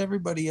so does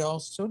everybody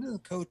else. So do the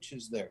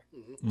coaches there.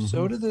 Mm-hmm.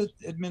 So do the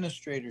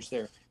administrators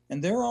there.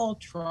 And they're all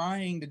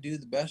trying to do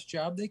the best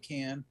job they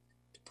can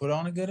to put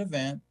on a good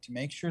event, to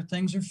make sure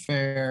things are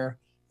fair,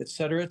 et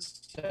cetera, et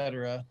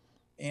cetera.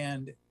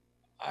 And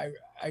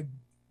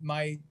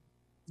my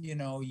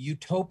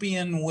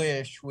utopian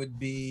wish would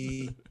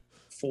be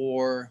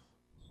for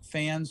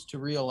fans to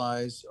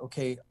realize,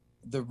 okay,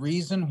 the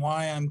reason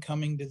why I'm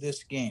coming to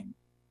this game,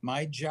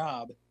 my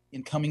job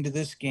in coming to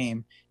this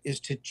game is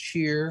to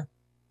cheer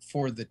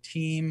for the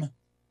team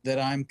that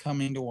I'm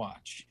coming to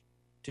watch,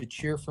 to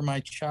cheer for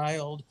my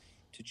child,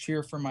 to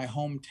cheer for my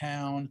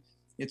hometown.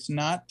 It's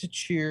not to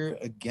cheer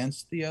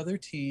against the other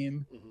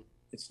team. Mm-hmm.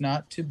 It's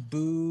not to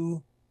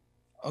boo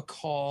a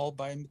call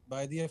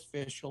by the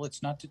official.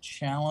 It's not to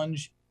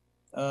challenge,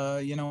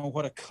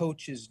 what a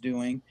coach is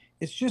doing.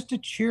 It's just to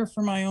cheer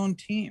for my own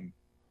team.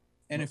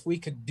 And if we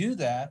could do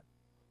that,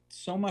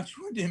 so much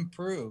would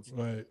improve.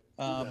 Right.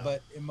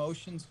 But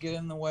emotions get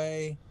in the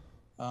way.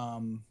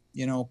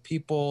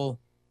 People,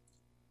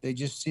 they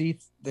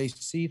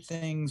see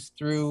things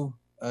through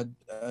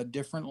a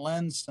different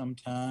lens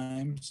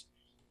sometimes.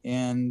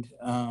 And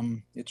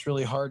it's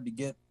really hard to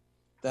get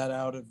that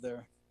out of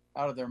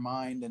their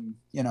mind. And,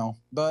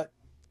 but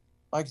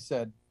like I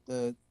said,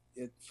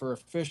 for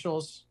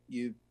officials,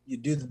 you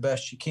do the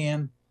best you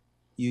can.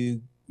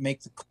 You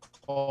make the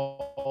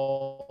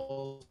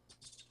calls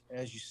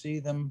as you see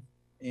them,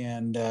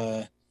 and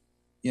and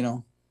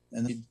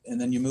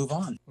then you move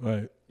on.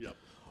 Right. Yep.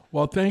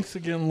 Well, thanks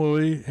again,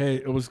 Louis. Hey,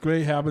 it was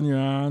great having you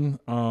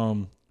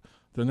on.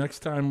 The next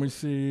time we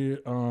see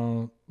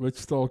Rich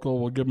Stokel,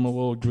 we'll give him a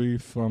little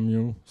grief from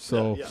you.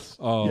 So yes.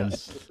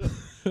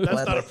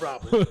 That's not a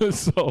problem.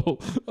 So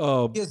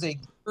he is a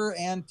giver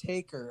and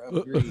taker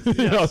of grief.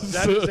 Yes,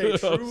 that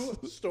is a true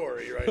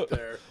story right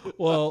there.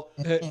 Well,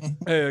 hey,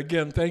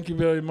 again, thank you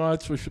very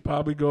much. We should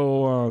probably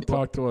go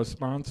talk to our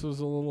sponsors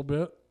a little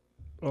bit.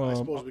 I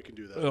suppose we can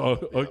do that.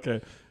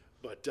 Okay.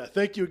 But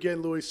thank you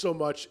again, Louis, so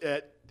much.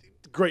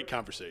 Great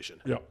conversation.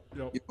 Yep.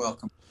 You're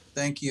welcome.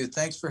 Thank you.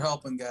 Thanks for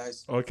helping,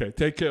 guys. Okay,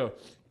 take care.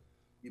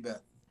 You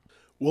bet.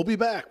 We'll be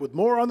back with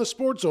more on the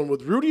Sports Zone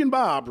with Rudy and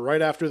Bob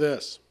right after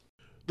this.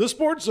 The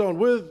Sports Zone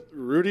with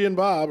Rudy and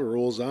Bob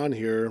rolls on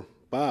here.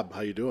 Bob,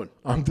 how you doing?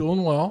 I'm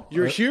doing well.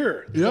 You're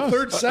here. Yeah. The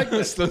third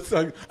segment.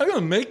 I'm going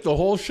to make the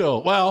whole show.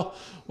 Well,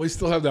 we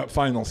still have that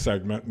final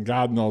segment, and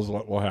God knows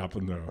what will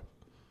happen there.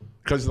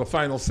 Because the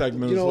final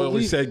segment is where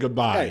we say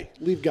goodbye. Hey,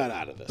 leave God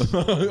out of this.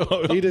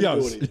 He didn't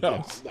do anything.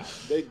 Yes.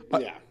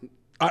 Yeah,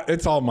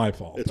 it's all my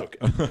fault. It's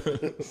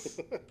okay.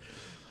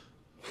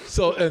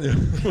 So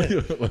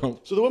the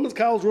Women's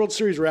College World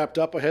Series wrapped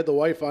up. I had the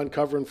wife on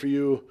covering for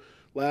you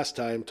last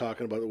time,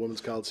 talking about the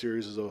Women's College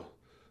Series as a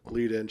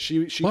lead-in.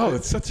 Wow,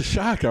 it's such a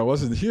shock. I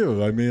wasn't here.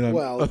 I mean,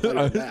 not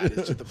even that.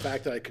 It's just the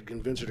fact that I could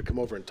convince her to come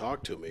over and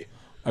talk to me.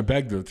 I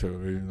begged her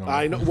to.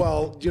 I know.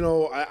 Well,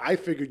 I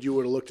figured you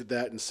would have looked at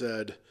that and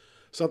said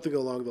something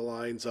along the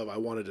lines of, I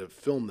wanted to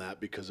film that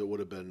because it would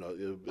have been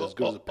as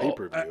good as a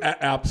pay-per-view.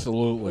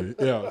 Absolutely,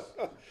 yeah.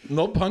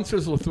 No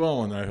punches were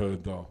thrown, I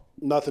heard, though.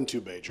 Nothing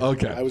too major.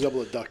 Okay. I was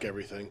able to duck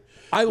everything.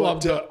 I will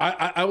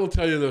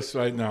tell you this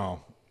right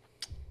now.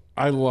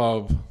 I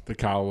love the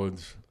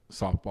college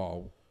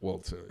softball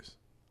World Series.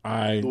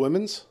 The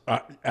women's?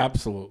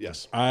 Absolutely.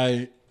 Yes.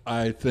 I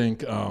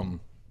think,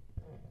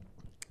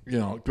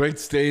 great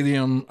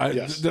stadium.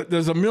 Yes.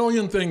 There's a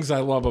million things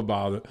I love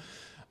about it.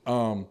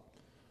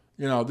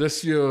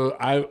 This year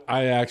I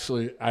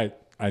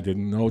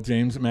didn't know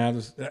James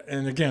Matters.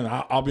 And again,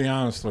 I'll be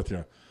honest with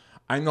you.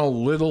 I know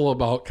little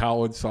about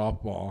college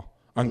softball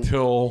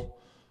until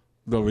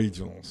the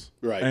regionals.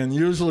 Right. And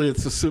usually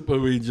it's the super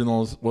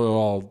regionals where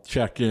I'll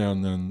check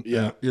in and,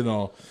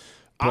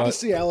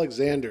 Odyssey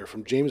Alexander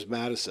from James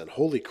Madison.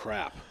 Holy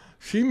crap.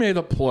 She made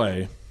a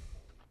play,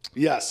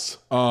 Yes.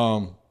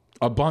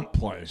 a bunt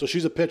play. So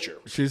she's a pitcher.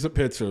 She's a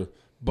pitcher,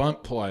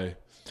 bunt play.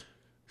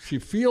 She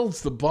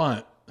fields the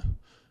bunt,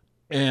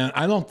 and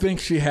I don't think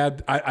she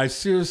had, I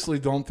seriously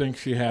don't think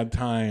she had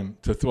time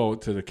to throw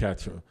it to the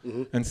catcher.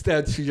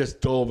 Instead, she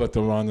just dove at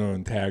the runner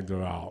and tagged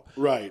her out.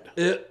 Right.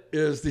 It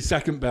is the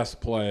second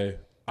best play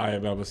I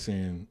have ever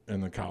seen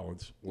in the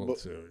College World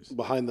Series.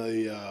 Behind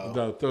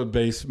the third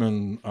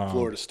baseman.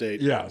 Florida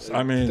State. Yes.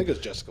 I mean, think it's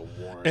Jessica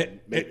Warren,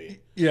 maybe.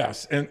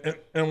 Yes.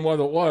 And what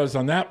it was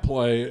on that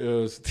play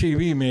is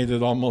TV made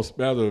it almost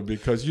better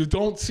because you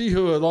don't see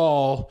her at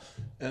all.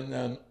 And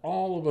then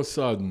all of a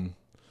sudden,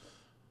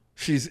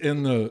 she's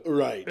in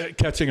the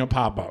catching a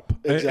pop up,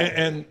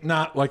 Exactly. and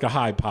not like a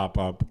high pop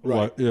up,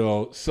 Right?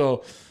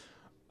 So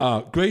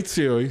great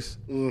series.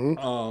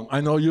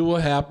 I know you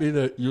were happy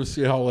that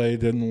UCLA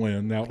didn't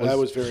win. I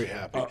was very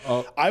happy.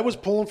 I was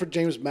pulling for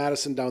James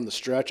Madison down the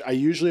stretch. I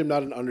usually am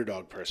not an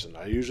underdog person.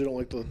 I usually don't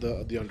like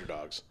the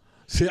underdogs.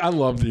 See, I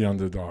love the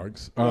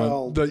underdogs.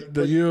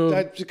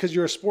 That's because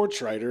you're a sports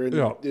writer, and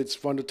Yeah. it's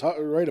fun to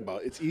write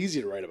about. It's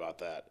easy to write about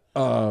that.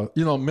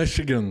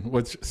 Michigan,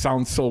 which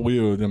sounds so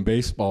weird in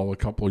baseball, a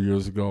couple of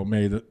years ago,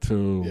 made it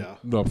to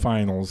the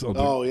finals. Of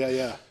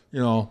the,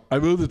 I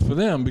rooted for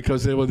them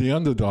because they were the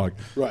underdog.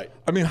 Right.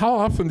 I mean, how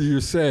often do you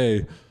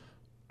say,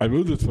 I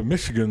rooted for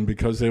Michigan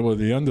because they were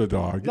the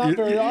underdog? Not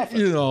very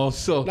often.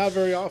 So Not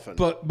very often.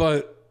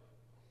 But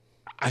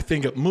I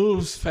think it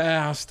moves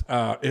fast.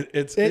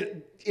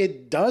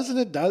 It does and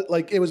it does.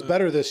 Like, it was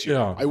better this year.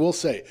 Yeah. I will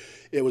say.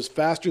 It was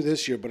faster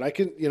this year, but I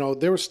can,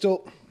 there was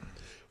still...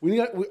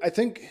 I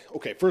think,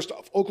 okay, first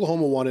off,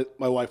 Oklahoma won it.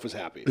 My wife was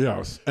happy.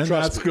 Yes, and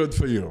Trust that's me. good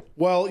for you.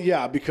 Well,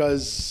 yeah,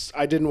 because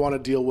I didn't want to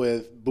deal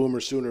with Boomer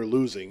Sooner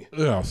losing.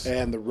 Yes.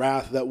 And the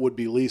wrath that would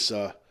be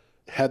Lisa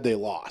had they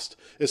lost,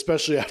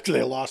 especially after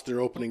they lost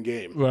their opening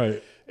game.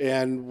 Right.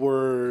 And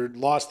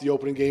lost the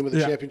opening game of the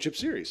championship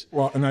series.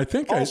 Well, and I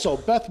think also,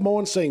 Beth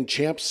Moen saying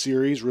champ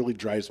series really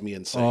drives me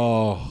insane.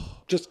 Oh.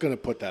 Just going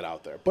to put that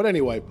out there. But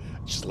anyway,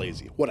 just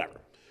lazy.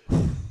 Whatever.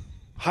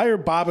 Hire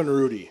Bob and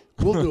Rudy.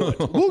 We'll do it.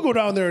 We'll go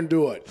down there and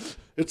do it.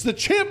 It's the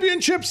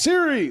championship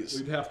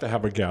series. We'd have to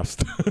have a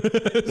guest.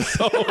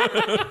 So,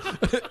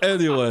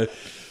 anyway.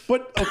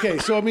 But, okay,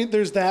 so, I mean,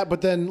 there's that.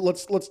 But then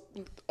let's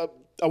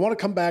I want to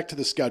come back to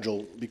the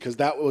schedule because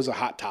that was a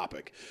hot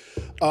topic.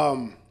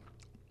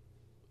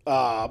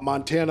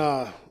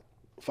 Montana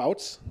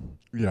Fouts?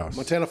 Yes.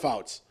 Montana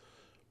Fouts.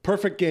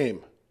 Perfect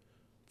game.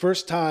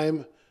 First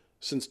time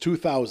since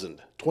 2000.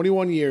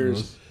 21 years.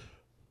 Yes.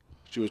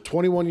 She was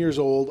 21 years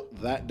old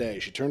that day.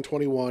 She turned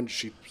 21.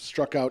 She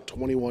struck out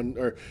 21,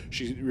 or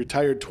she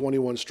retired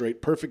 21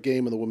 straight. Perfect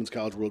game in the Women's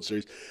College World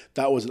Series.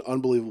 That was an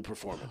unbelievable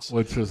performance.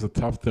 Which is a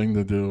tough thing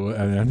to do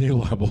at any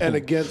level. And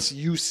against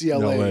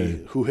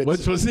UCLA, who hit...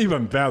 Which was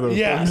even better for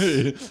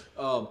me.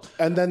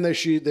 And then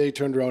they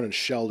turned around and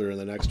shelled her in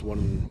the next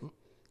one.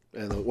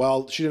 And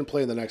she didn't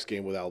play in the next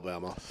game with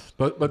Alabama.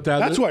 But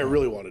that's who I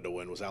really wanted to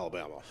win was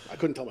Alabama. I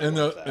couldn't tell my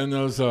wife that. And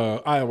there's a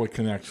Iowa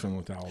connection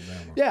with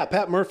Alabama. Yeah,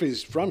 Pat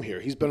Murphy's from here.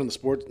 He's been on the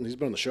sport. He's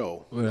been on the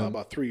show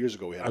about 3 years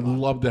ago. I'd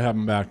love to have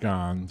him back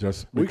on.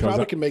 Just we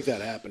probably can make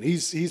that happen.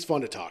 He's fun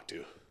to talk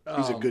to.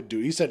 He's a good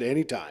dude. He said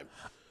anytime.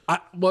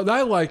 What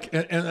I like,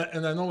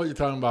 and I know what you're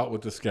talking about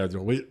with the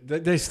schedule.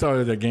 They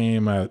started a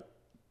game at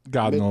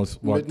God knows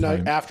what midnight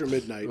time. After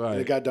midnight. Right.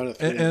 And it got done at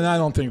 3. And I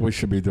don't think we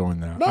should be doing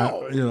that.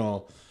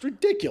 No. It's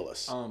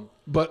ridiculous.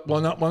 But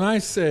when I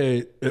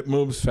say it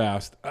moves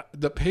fast,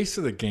 the pace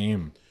of the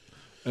game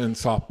in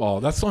softball,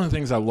 that's one of the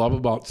things I love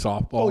about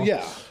softball. Oh,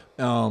 yeah.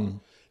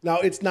 Now,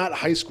 it's not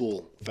high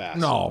school fast.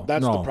 No.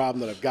 That's the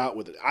problem that I've got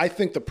with it. I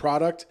think the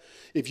product,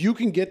 if you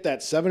can get that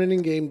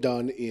 7-inning game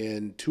done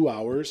in 2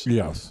 hours,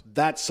 yes,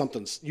 that's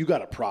something. You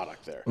got a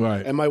product there.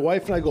 Right. And my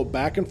wife and I go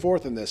back and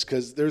forth on this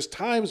because there's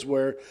times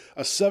where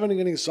a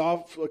 7-inning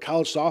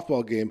college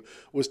softball game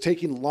was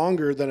taking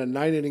longer than a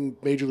 9-inning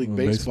Major League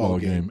Baseball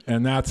game.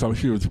 And that's a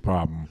huge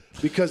problem.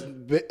 Because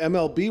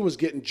MLB was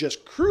getting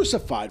just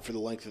crucified for the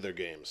length of their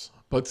games.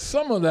 But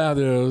some of that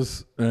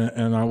is,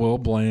 and I will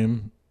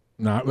blame,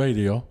 not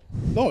radio.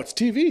 No, it's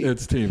TV.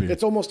 It's TV.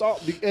 It's almost all.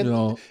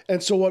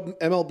 And so what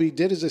MLB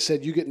did is they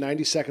said you get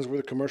 90 seconds worth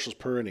of commercials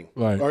per inning.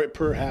 Right. Or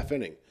per half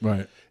inning.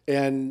 Right.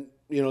 And,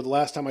 the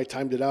last time I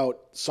timed it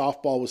out,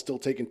 softball was still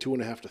taking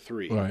 2.5 to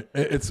 3. Right.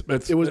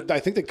 I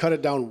think they cut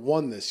it down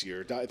 1 this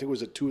year. I think it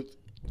was a 2.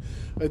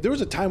 There was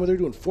a time where they were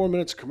doing 4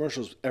 minutes of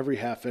commercials every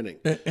half inning.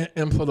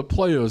 And for the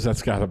players,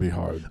 that's got to be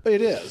hard.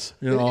 It is.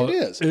 It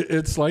is.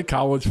 It's like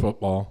college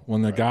football.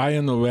 When the guy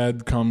in the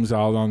red comes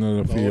out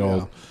onto the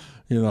field,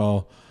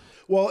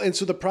 Well, and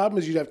so the problem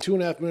is you'd have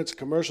 2.5 minutes of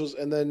commercials,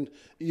 and then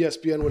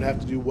ESPN would have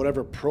to do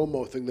whatever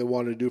promo thing they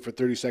wanted to do for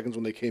 30 seconds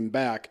when they came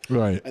back.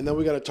 Right. And then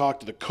we got to talk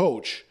to the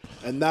coach,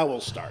 and that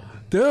will start.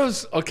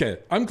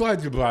 I'm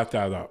glad you brought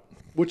that up.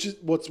 Which is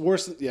what's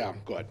worse than,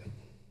 go ahead.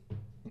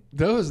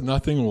 There is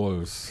nothing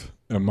worse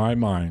in my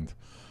mind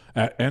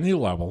at any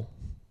level,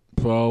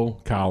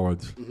 pro,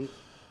 college,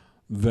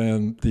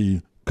 than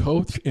the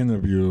coach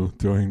interview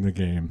during the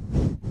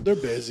game. They're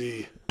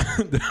busy.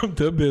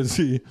 They're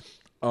busy.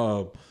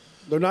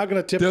 They're not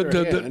going to tip their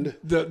hand.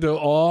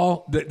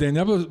 They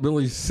never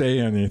really say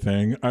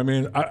anything. I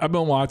mean, I've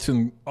been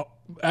watching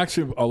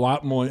actually a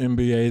lot more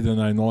NBA than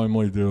I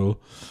normally do.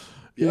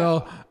 You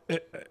know,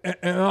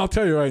 and I'll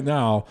tell you right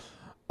now,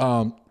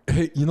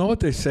 hey, you know what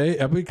they say?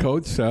 Every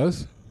coach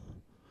says,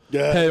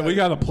 hey, we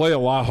got to play a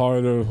lot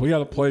harder. We got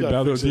to play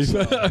better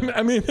defense.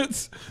 I mean,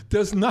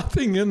 there's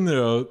nothing in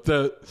there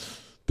that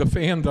the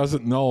fan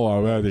doesn't know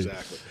already.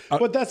 Exactly.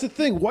 But that's the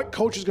thing. What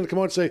coach is going to come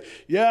out and say,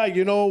 yeah,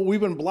 you know,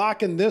 we've been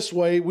blocking this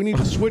way. We need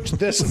to switch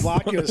this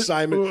blocking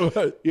assignment.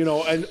 Right. You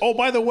know, and oh,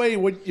 by the way,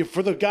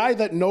 for the guy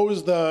that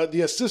knows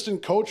the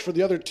assistant coach for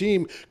the other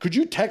team, could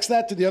you text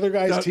that to the other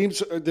guy's team,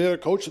 the other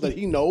coach, so that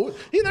he knows?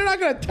 They're not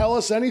going to tell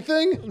us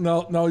anything.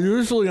 No.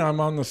 Usually I'm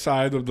on the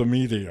side of the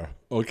media.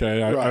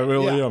 Okay, I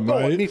really am.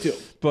 Right? Me too.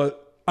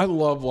 But I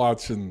love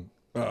watching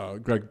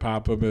Greg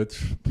Popovich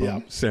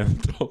from San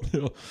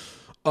Antonio.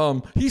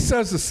 He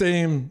says the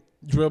same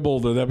dribble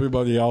that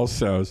everybody else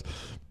says,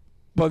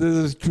 but it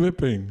is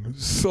dripping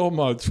so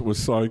much with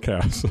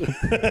sarcasm.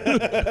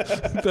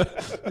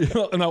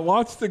 And I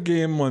watched the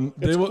game when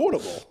they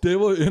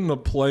were in the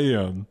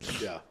play-in.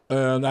 Yeah.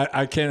 And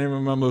I can't even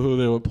remember who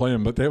they were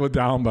playing, but they were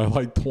down by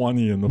like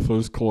 20 in the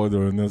first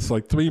quarter, and it's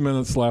like 3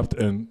 minutes left,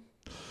 and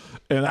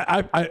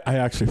I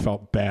actually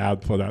felt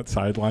bad for that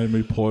sideline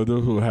reporter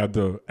who had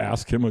to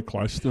ask him a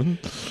question.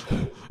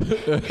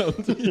 And,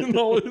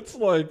 it's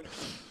like,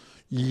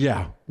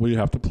 yeah, we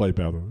have to play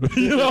better, But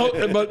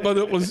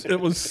it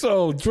was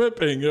so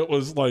dripping. It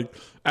was like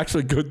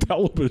actually good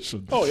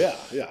television. Oh yeah,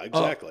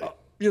 exactly.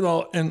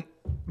 And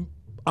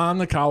on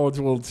the College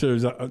World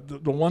Series,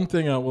 the one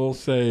thing I will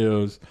say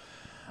is,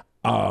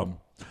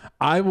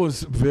 I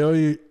was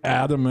very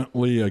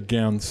adamantly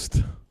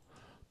against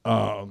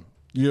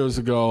years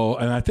ago,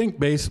 and I think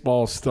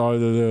baseball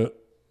started it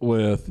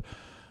with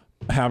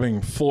having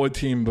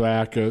 4-team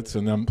brackets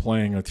and then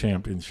playing a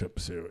championship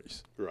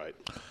series. Right.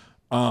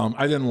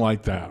 I didn't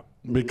like that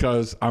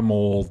because I'm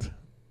old,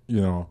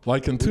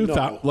 Like in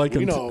 2000,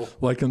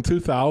 like in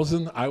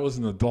 2000, I was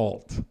an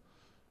adult.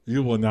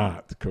 You were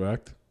not,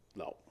 correct?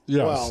 No.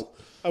 Yes. Well,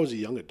 I was a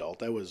young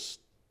adult. I was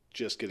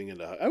just getting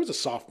into. I was a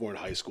sophomore in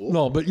high school.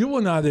 No, but you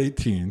were not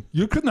 18.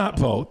 You could not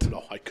vote.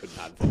 No, I could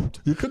not vote.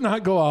 You could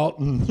not go out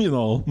and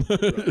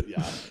Right,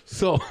 yeah.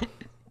 So,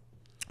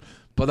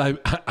 but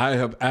I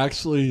have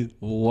actually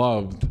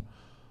loved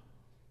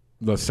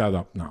the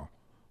setup now.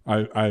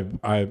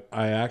 I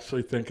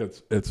actually think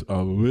it's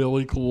a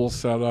really cool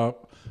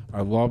setup.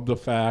 I love the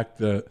fact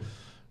that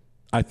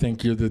I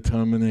think you're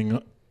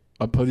determining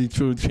a pretty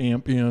true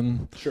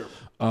champion. Sure.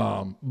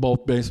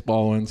 Both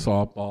baseball and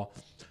softball.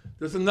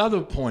 There's another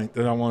point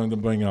that I wanted to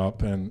bring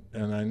up, and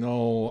I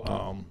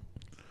know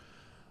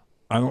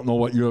I don't know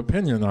what your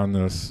opinion on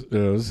this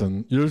is,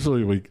 and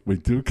usually we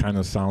do kind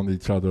of sound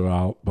each other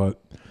out,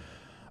 but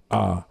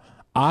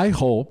I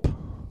hope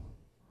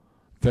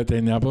that they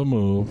never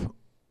move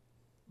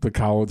the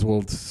College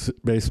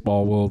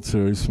Baseball World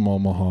Series from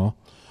Omaha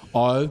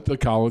or the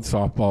College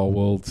Softball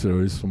World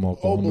Series from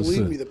Oklahoma City.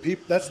 Oh, believe me, the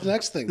people. That's the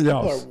next thing.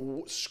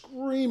 People are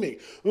screaming,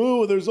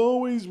 "Oh, there's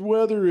always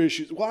weather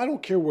issues." Well, I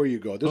don't care where you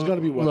go. There's going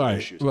to be weather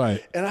issues.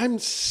 Right. And I'm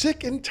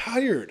sick and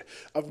tired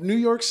of New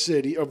York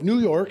City, of New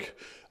York,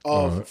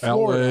 of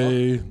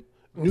Florida. LA,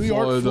 New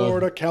York,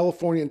 Florida,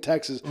 California, and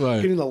Texas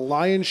getting the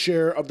lion's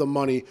share of the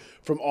money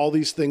from all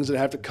these things that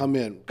have to come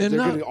in. They're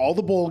getting all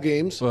the bowl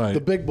games,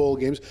 the big bowl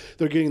games.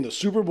 They're getting the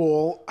Super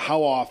Bowl.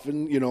 How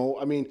often?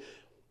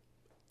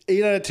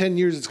 8 out of 10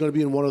 years it's going to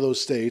be in one of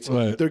those states.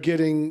 Right. They're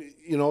getting,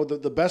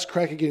 the best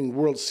crack at getting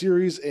World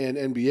Series and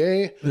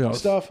NBA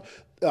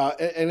stuff,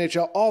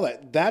 NHL, all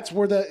that. That's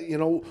where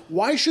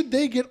why should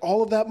they get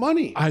all of that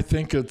money? I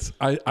think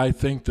I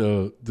think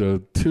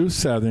the two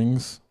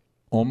settings,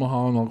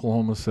 Omaha and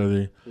Oklahoma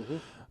City,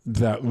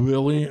 that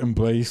really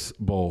embrace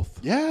both.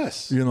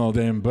 Yes.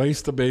 They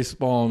embrace the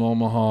baseball in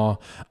Omaha.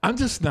 I'm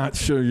just not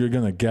sure you're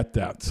going to get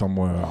that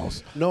somewhere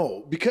else.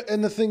 No,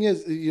 and the thing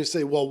is, you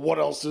say, well, what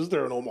else is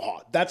there in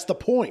Omaha? That's the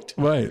point.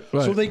 Right.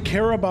 So they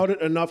care about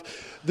it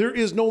enough. There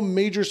is no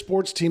major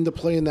sports team to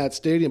play in that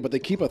stadium, but they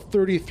keep a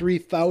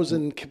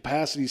 33,000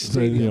 capacity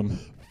stadium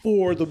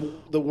for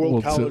the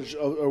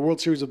World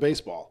Series of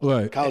Baseball,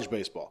 college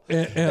baseball,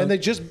 and they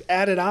just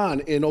added on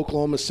in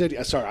Oklahoma City.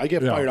 Sorry, I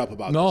get fired up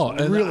about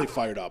this. I'm really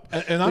fired up,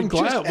 and I'm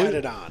glad just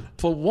added on.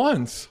 For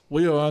once,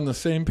 we are on the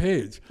same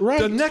page.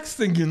 Right. The next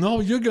thing you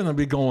know, you're going to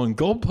be going,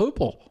 "Go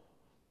purple."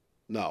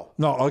 No.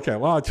 Okay.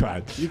 Well, I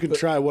tried. You can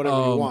try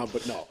whatever you want,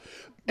 but no.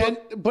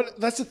 But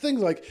that's the thing.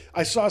 Like,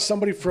 I saw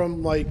somebody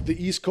from like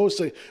the East Coast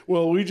say,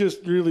 "Well, we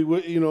just really,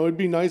 it'd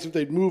be nice if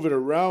they'd move it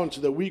around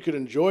so that we could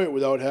enjoy it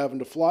without having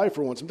to fly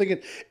for once." I'm thinking,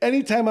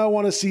 anytime I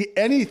want to see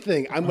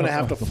anything, I'm going to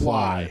have to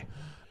fly.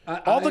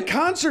 All the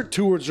concert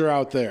tours are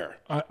out there.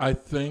 I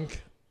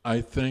think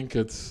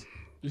it's,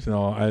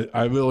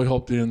 I really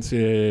hope the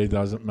NCAA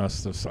doesn't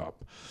mess this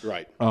up.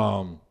 Right.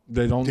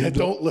 They don't.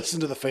 Don't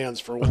listen to the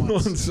fans for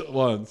once.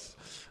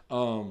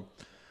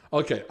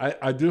 Okay,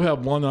 I do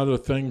have one other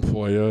thing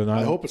for you, and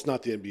I hope it's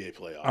not the NBA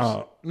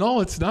playoffs.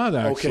 No, it's not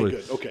actually.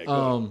 Okay,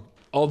 good.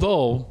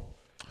 Although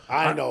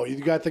I know you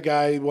got the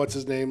guy. What's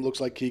his name? Looks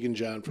like Keegan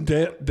John from.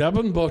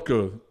 Devin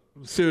Booker.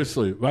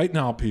 Seriously, right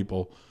now,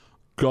 people,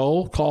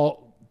 go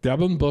call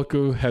Devin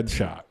Booker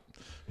headshot.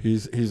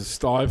 He's a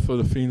star for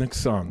the Phoenix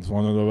Suns,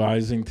 one of the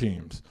rising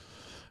teams.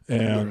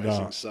 And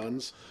Rising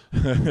Suns.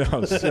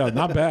 yeah,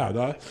 not bad,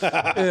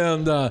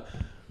 huh?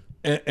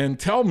 And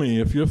tell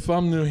me, if you're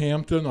from New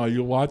Hampton or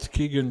you watch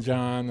Keegan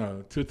John,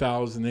 a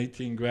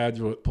 2018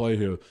 graduate, play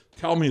here,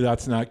 tell me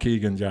that's not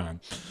Keegan John.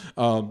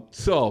 All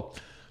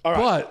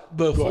right. But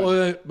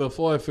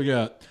before I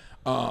forget,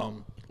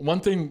 one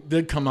thing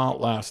did come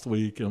out last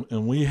week,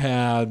 and we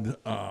had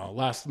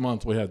last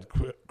month we had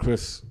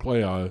Chris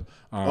Clay.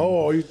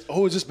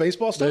 Is this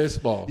baseball stuff?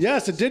 Baseball.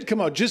 Yes, it did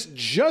come out just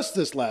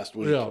this last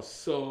week. Yeah.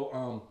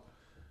 So,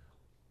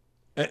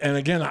 and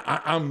again,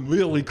 I'm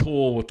really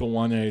cool with the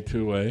 1A,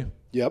 2A.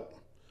 Yep.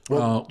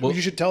 Well,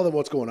 you should tell them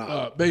what's going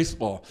on.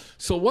 Baseball.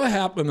 So what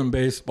happened in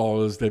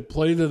baseball is they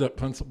played it at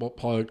Principal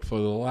Park for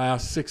the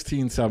last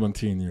 16,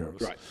 17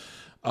 years.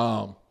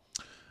 Right.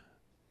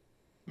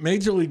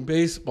 Major League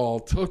Baseball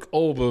took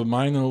over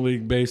minor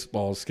league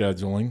baseball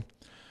scheduling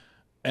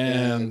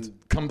and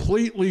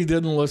completely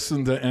didn't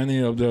listen to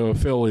any of their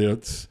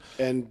affiliates.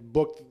 And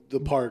booked the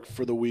park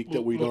for the week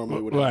that we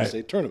normally would have a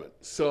state tournament.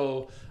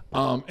 So,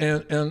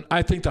 and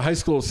I think the high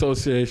school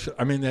association,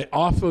 I mean, they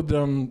offered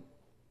them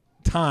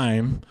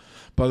time,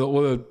 but it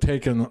would have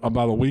taken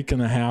about a week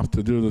and a half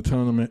to do the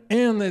tournament,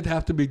 and they'd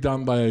have to be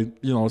done by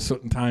a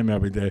certain time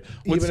every day.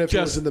 Even if it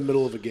was in the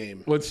middle of a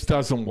game. Which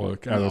doesn't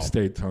work at a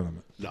state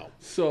tournament. No.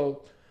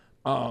 So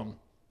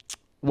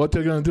what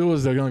they're going to do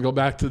is they're going to go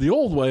back to the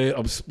old way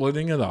of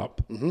splitting it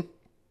up. Mm-hmm.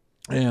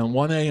 And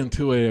 1A and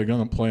 2A are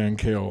going to play in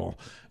Carroll.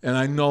 And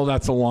I know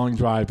that's a long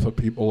drive for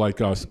people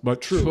like us.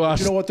 But true. But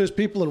you know what? There's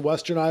people in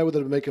Western Iowa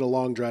that are making a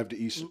long drive to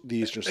the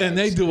eastern side. And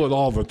they do it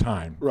all the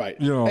time. Right.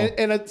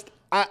 And it's,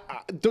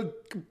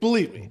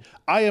 believe me,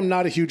 I am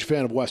not a huge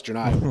fan of Western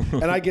Iowa,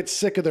 and I get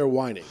sick of their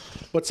whining.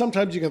 But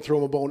sometimes you can throw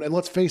them a bone, and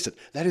let's face it,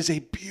 that is a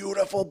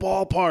beautiful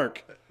ballpark.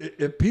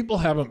 If people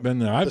haven't been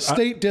there, the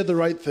state did the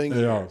right thing.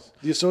 Yes.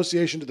 The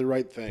association did the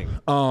right thing.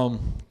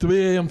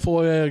 3A and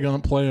 4A are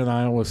going to play in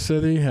Iowa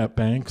City at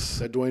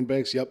Banks. At Dwayne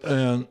Banks, yep.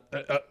 And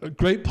a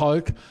great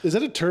park. Is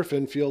that a turf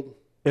infield?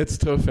 It's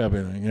turf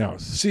everything,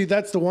 yes. See,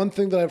 that's the one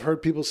thing that I've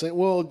heard people say,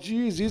 well,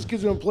 geez, these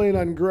kids have been playing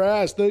on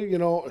grass.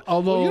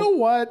 Although, you know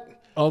what?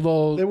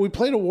 We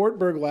played at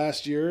Wartburg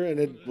last year,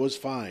 and it was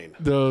fine.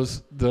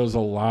 There's a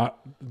lot.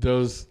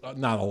 There's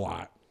not a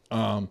lot.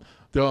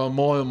 There are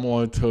more and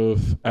more turf,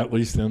 at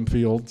least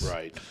infields,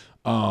 right,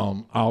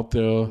 out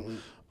there.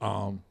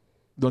 Mm-hmm.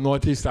 The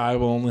Northeast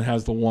Iowa only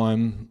has the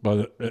one,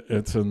 but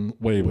it's in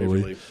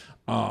Waverly.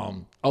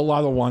 A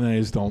lot of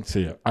 1As don't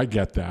see it. I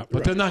get that,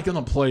 but they're not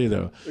going to play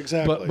there.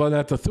 Exactly. But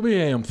at the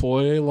 3A and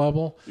 4A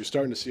level, you're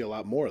starting to see a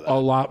lot more of that. A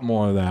lot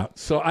more of that.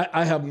 So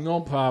I have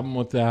no problem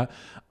with that.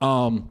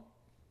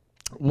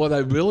 What I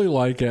really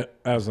like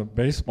as a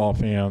baseball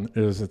fan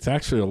is it's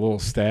actually a little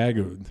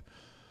staggered.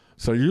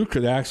 So you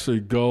could actually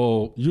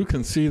go, you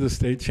can see the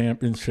state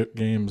championship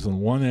games in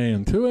 1A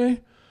and 2A,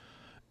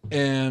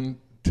 and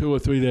 2 or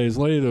 3 days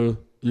later,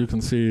 you can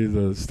see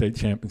the state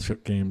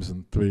championship games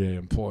in 3A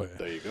and 4A.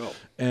 There you go.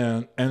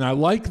 And I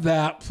like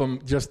that from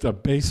just a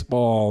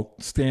baseball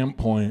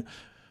standpoint.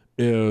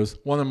 Is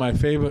one of my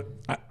favorite.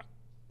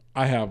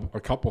 I have a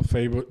couple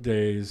favorite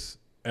days,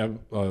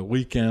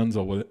 weekends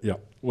or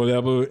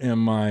whatever in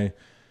my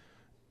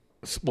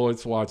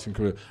sports watching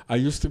career. I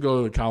used to go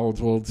to the College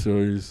World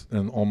Series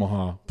in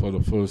Omaha for the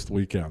first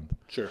weekend.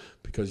 Sure.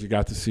 Because you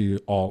got to see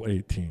all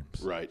 8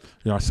 teams. Right.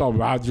 I saw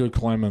Roger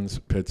Clemens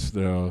pitch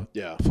there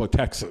for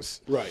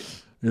Texas. Right.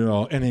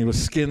 And he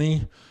was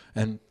skinny,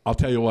 and I'll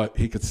tell you what,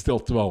 he could still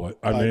throw it.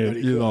 I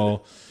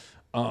mean,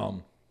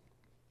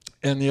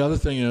 and the other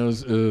thing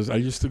is I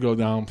used to go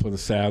down for the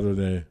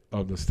Saturday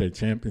of the state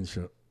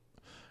championship.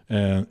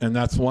 And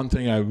that's one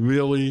thing I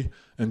really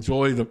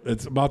enjoyed.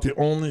 It's about the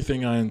only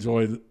thing I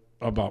enjoyed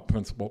about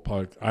Principal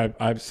Park.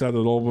 I've said it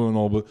over and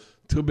over.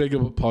 Too big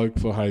of a park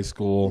for high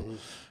school. Mm-hmm.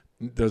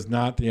 There's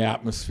not the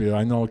atmosphere.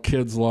 I know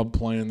kids love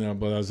playing there,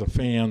 but as a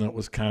fan, it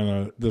was kind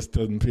of, this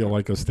didn't feel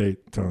like a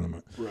state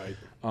tournament. Right.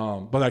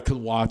 But I could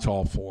watch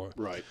all 4.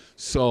 Right.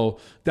 So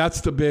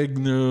that's the big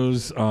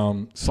news.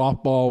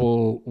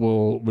 Softball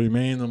will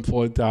remain in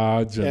Fort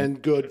Dodge. And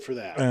good for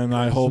that. And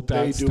I hope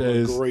that stays.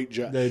 They do a great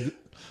job.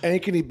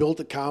 Ankeny built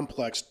a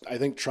complex, I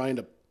think, trying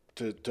to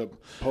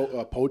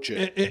poach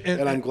it,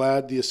 and I'm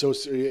glad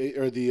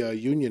the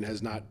union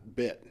has not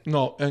bit.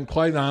 No, and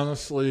quite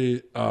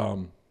honestly,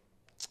 when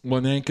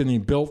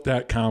Ankeny built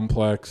that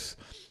complex,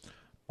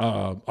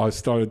 I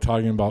started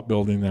talking about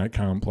building that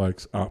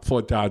complex.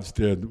 Fort Dodge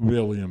did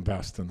really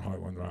invest in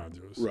Heartland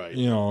Rogers, right?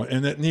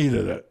 And it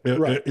needed it,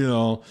 right?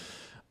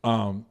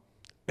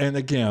 And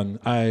again,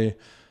 I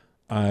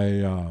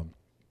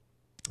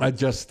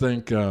just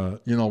think,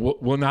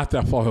 we're not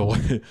that far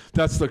away.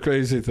 That's the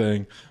crazy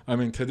thing. I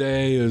mean,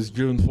 today is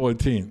June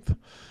 14th.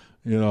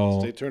 You know,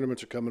 State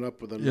tournaments are coming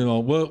up within. you know,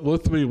 we're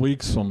 3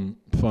 weeks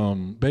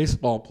from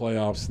baseball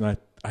playoffs, and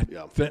I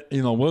Yeah. think,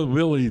 you know, we're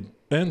really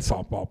in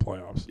softball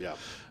playoffs. Yeah,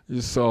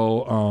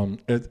 So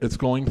it's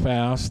going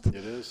fast, it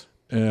is.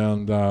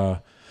 and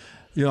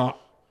you know,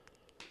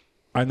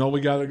 I know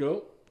we got to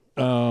go.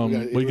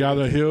 We got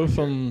to hear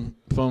from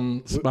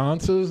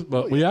sponsors,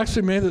 but we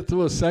actually made it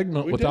through a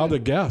segment We without did. a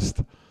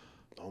guest.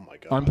 Oh my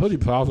god, I'm pretty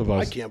proud of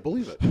I us. can't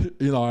believe it.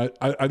 You know,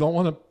 I don't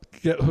want to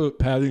get hurt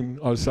patting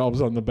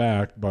ourselves on the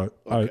back, but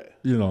Okay.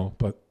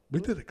 but we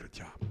did a good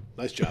job.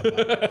 Nice job,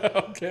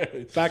 Bob.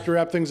 Okay. Back to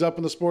wrap things up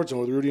in the sports zone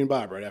with Rudy and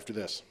Bob right after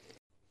this.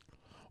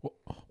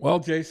 Well,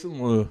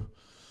 Jason,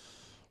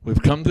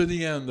 we've come to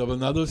the end of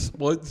another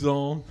Sports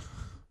Zone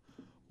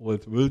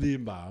with Rudy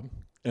and Bob.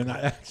 And I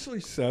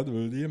actually said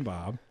Rudy and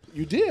Bob.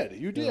 You did.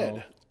 You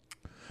did.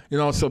 You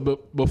know, so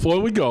before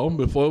we go,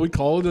 before we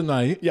call it a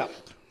night, Yeah.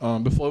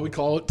 before we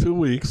call it 2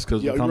 weeks,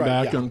 because Yeah, we'll come right,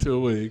 back yeah. in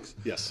 2 weeks,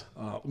 Yes.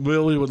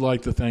 really would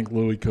like to thank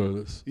Louis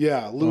Curtis.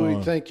 Yeah,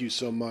 Louis, thank you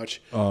so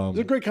much. It was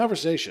a great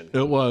conversation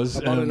It was.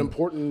 about an and-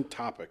 important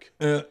topic.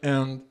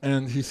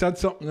 And he said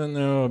something in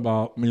there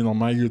about, you know,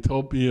 my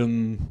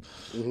utopian,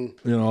 you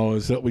know,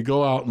 is that we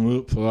go out and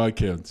root for our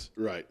kids.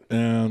 Right.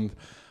 And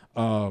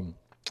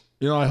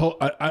you know,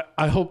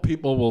 I hope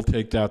people will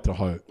take that to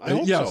heart. I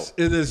hope yes, so.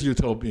 it is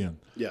utopian.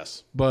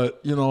 Yes. But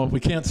you know, if we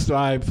can't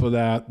strive for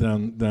that,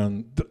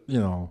 then you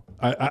know,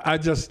 I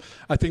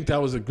think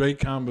that was a great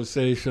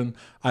conversation.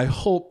 I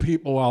hope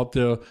people out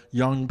there,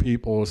 young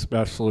people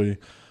especially,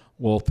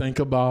 will think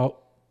about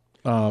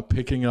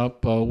picking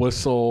up a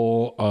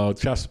whistle, a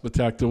chest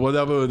protector,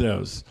 whatever it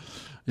is.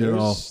 You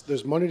know,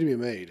 There's money to be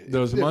made.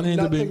 There's If money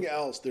to be- nothing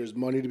else. There's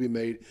money to be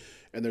made,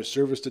 and there's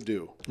service to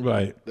do.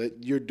 right?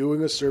 That you're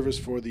doing a service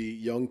for the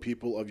young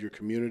people of your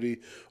community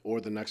or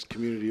the next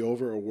community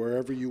over or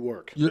wherever you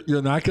work.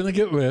 You're not going to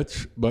get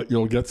rich, but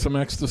you'll get some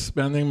extra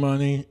spending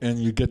money, and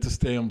you get to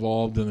stay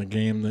involved in a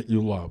game that you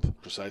love.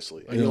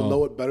 Precisely. And you'll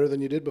know it better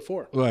than you did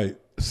before. Right.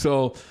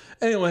 So,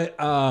 anyway,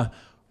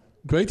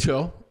 great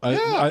show.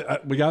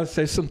 We got to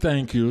say some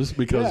thank yous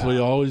because Yeah. we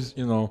always,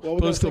 you know, Well,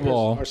 we first gotta of thank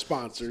all, our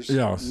sponsors.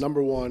 Yes.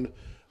 Number one,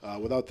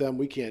 without them,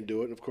 we can't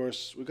do it. And of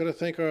course, we got to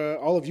thank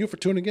all of you for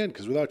tuning in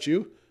because without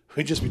you,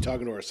 we'd just be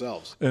talking to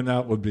ourselves. and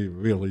that would be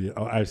really,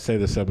 I say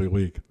this every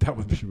week, that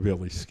would be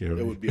really scary.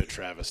 It would be a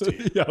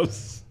travesty.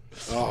 Yes.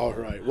 All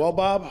right. Well,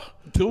 Bob,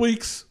 2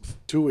 weeks,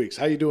 2 weeks.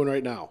 How you doing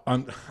right now?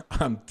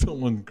 I'm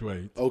doing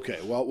great. Okay.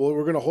 Well,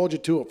 we're going to hold you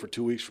to it for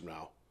 2 weeks from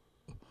now.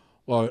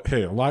 Well,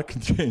 hey, a lot can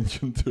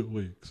change in 2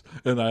 weeks,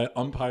 and I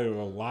umpire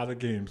a lot of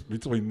games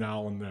between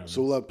now and then.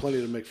 So we'll have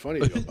plenty to make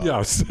fun of you about.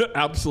 Yes,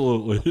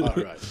 absolutely. All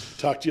right.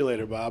 Talk to you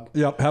later, Bob.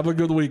 Yep. Have a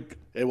good week.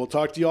 Hey, we'll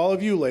talk to you all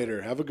of you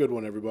later. Have a good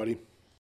one, everybody.